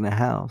 egg in a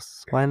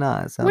house. Why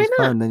not? It sounds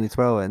fun. Then you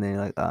throw it and then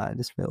you're like, I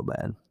just feel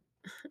bad.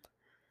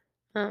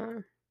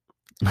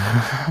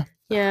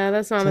 Yeah,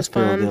 that's not just as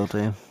fun. Feel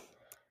guilty.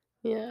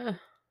 Yeah.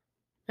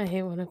 I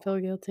hate when I feel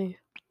guilty.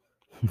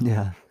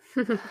 Yeah.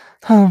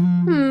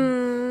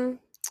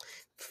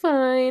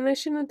 Fine. I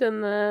shouldn't have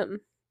done that.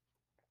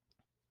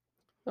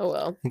 Oh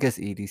well. I guess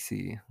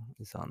EDC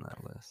is on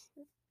that list.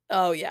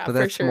 Oh yeah, but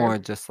that's more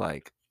just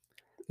like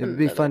it'd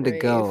be fun to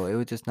go. It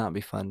would just not be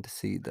fun to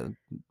see the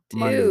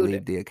money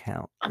leave the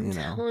account. I'm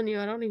telling you,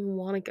 I don't even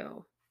want to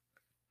go.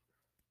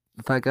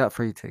 If I got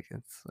free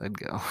tickets, I'd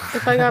go.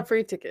 If I got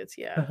free tickets,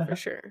 yeah, for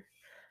sure.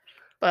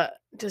 But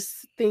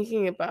just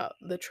thinking about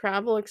the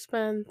travel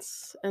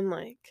expense and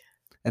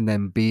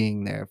then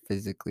being there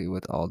physically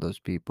with all those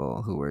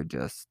people who were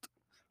just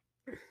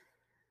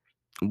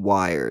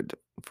wired,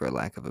 for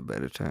lack of a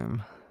better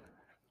term.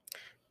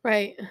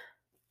 Right.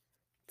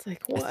 It's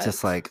like, what? It's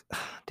just like,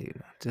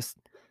 dude, it's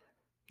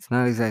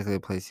not exactly a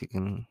place you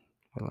can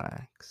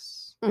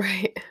relax.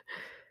 Right.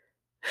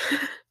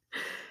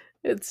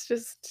 It's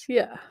just,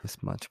 yeah.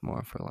 It's much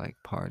more for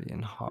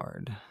partying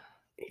hard.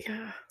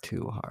 Yeah.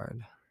 Too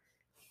hard.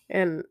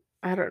 And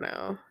I don't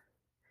know.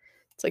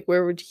 It's like,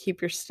 where would you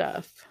keep your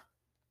stuff?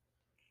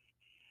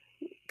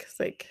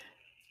 Because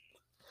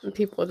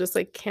people just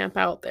camp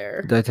out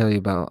there. Did I tell you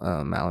about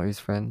Mallory's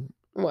friend?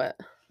 What?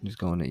 Who's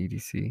going to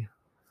EDC?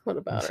 What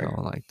about her?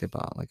 So they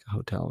bought a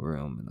hotel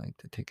room and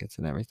the tickets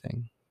and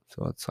everything.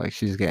 So it's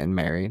she's getting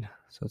married.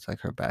 So it's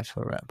her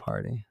bachelorette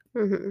party.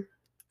 Mm-hmm.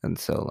 And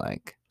so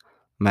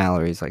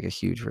Mallory's a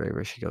huge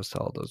raver. She goes to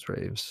all those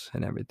raves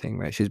and everything,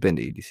 right? She's been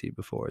to EDC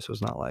before, so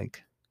it's not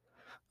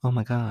oh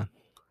my god.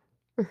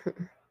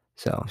 Mm-hmm.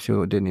 So she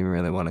didn't even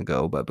really want to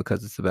go, but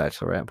because it's a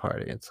bachelorette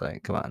party, it's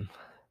come on,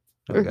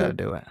 we gotta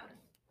do it.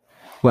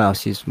 Well,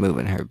 she's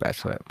moving her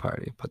bachelorette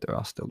party, but they're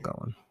all still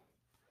going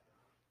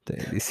to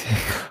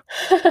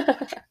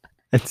EDC.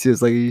 And she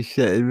was like, "Are you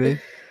shitting me?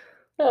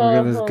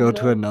 We're gonna go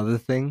to another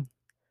thing."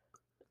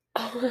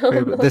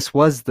 This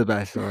was the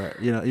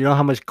bachelorette. You know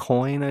how much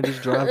coin I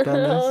just dropped on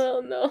this?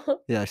 Oh no.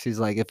 Yeah, she's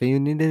like, if you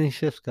need any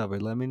shifts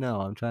covered, let me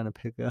know. I'm trying to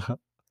pick up.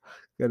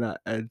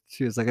 And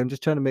she was like, I'm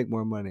just trying to make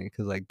more money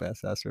because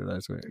Beth asked her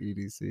that's what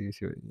EDC.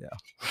 She went, yeah.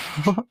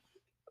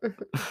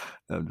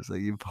 I'm just like,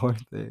 you poor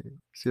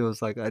thing. She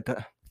was like, it's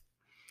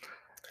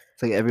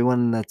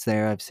everyone that's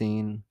there I've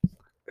seen.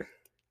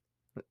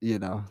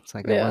 It's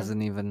I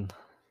wasn't even.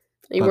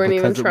 You weren't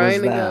even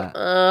trying to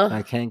go.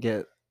 I can't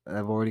get.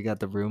 I've already got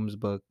the rooms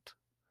booked.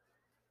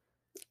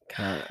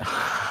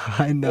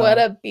 I know. What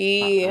a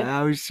bee.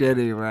 How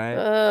shitty, right?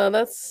 Oh,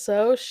 that's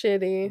so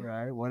shitty.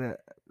 Right?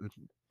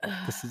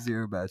 This is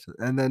your bachelor.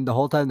 And then the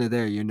whole time they're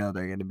there, they're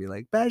going to be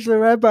like,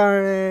 bachelorette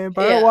party,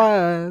 part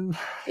one.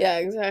 Yeah,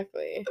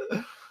 exactly.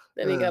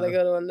 Then you got to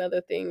go to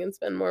another thing and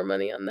spend more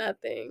money on that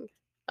thing.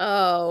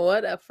 Oh,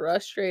 what a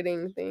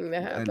frustrating thing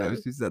to happen. I know,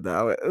 she said that.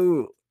 I went,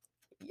 ooh.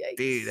 Yikes.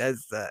 Dude,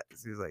 that's that.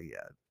 She was like,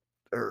 yeah.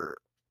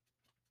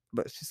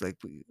 But she's like,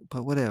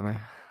 but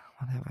whatever.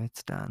 Whatever,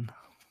 it's done.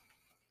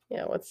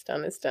 Yeah, what's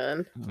done is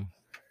done.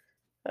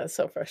 That's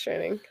so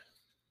frustrating.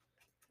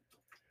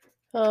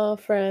 Oh,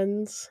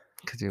 friends.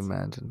 Could you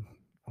imagine?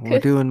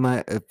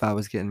 If I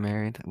was getting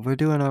married, we're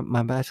doing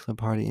my bachelor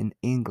party in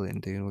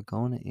England, dude. We're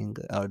going to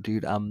England. Oh,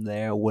 dude, I'm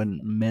there.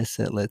 Wouldn't miss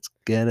it. Let's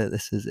get it.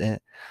 This is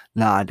it.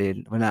 Nah,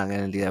 dude, we're not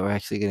going to do that. We're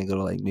actually going to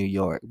go to New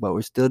York, but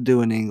we're still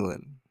doing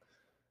England.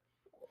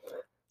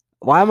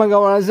 Why am I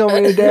going on so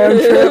many damn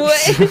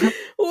trips?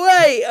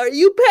 Wait, are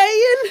you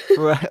paying?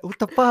 Right. What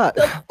the fuck?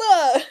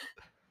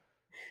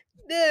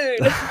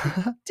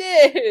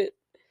 Dude.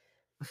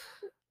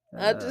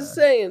 I'm just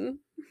saying.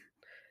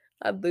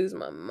 I'd lose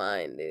my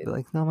mind, dude.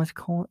 Not much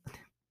coin.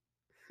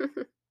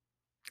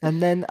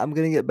 And then I'm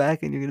gonna get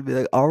back, and you're gonna be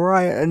like, "All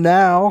right, and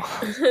now."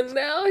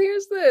 Now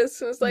here's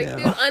this. And it's like,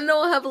 dude, I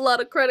know I have a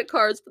lot of credit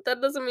cards, but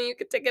that doesn't mean you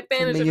can take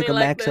advantage of me you can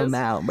like max this. them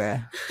out,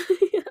 bruh.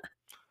 Yeah.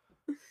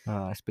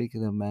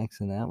 Speaking of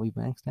maxing out, we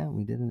maxed out.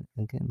 We did it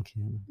again,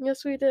 Ken.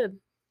 Yes, we did.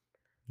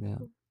 Yeah.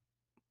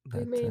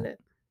 We made it.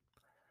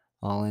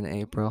 All in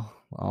April.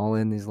 All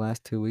in these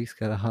last 2 weeks.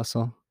 Gotta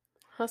hustle.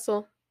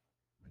 Hustle.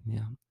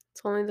 Yeah.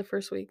 It's only the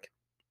first week.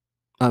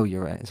 Oh,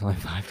 you're right. It's only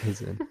 5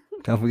 days in.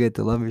 Don't forget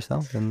to love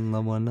yourself and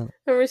love one another.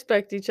 And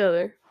respect each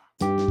other.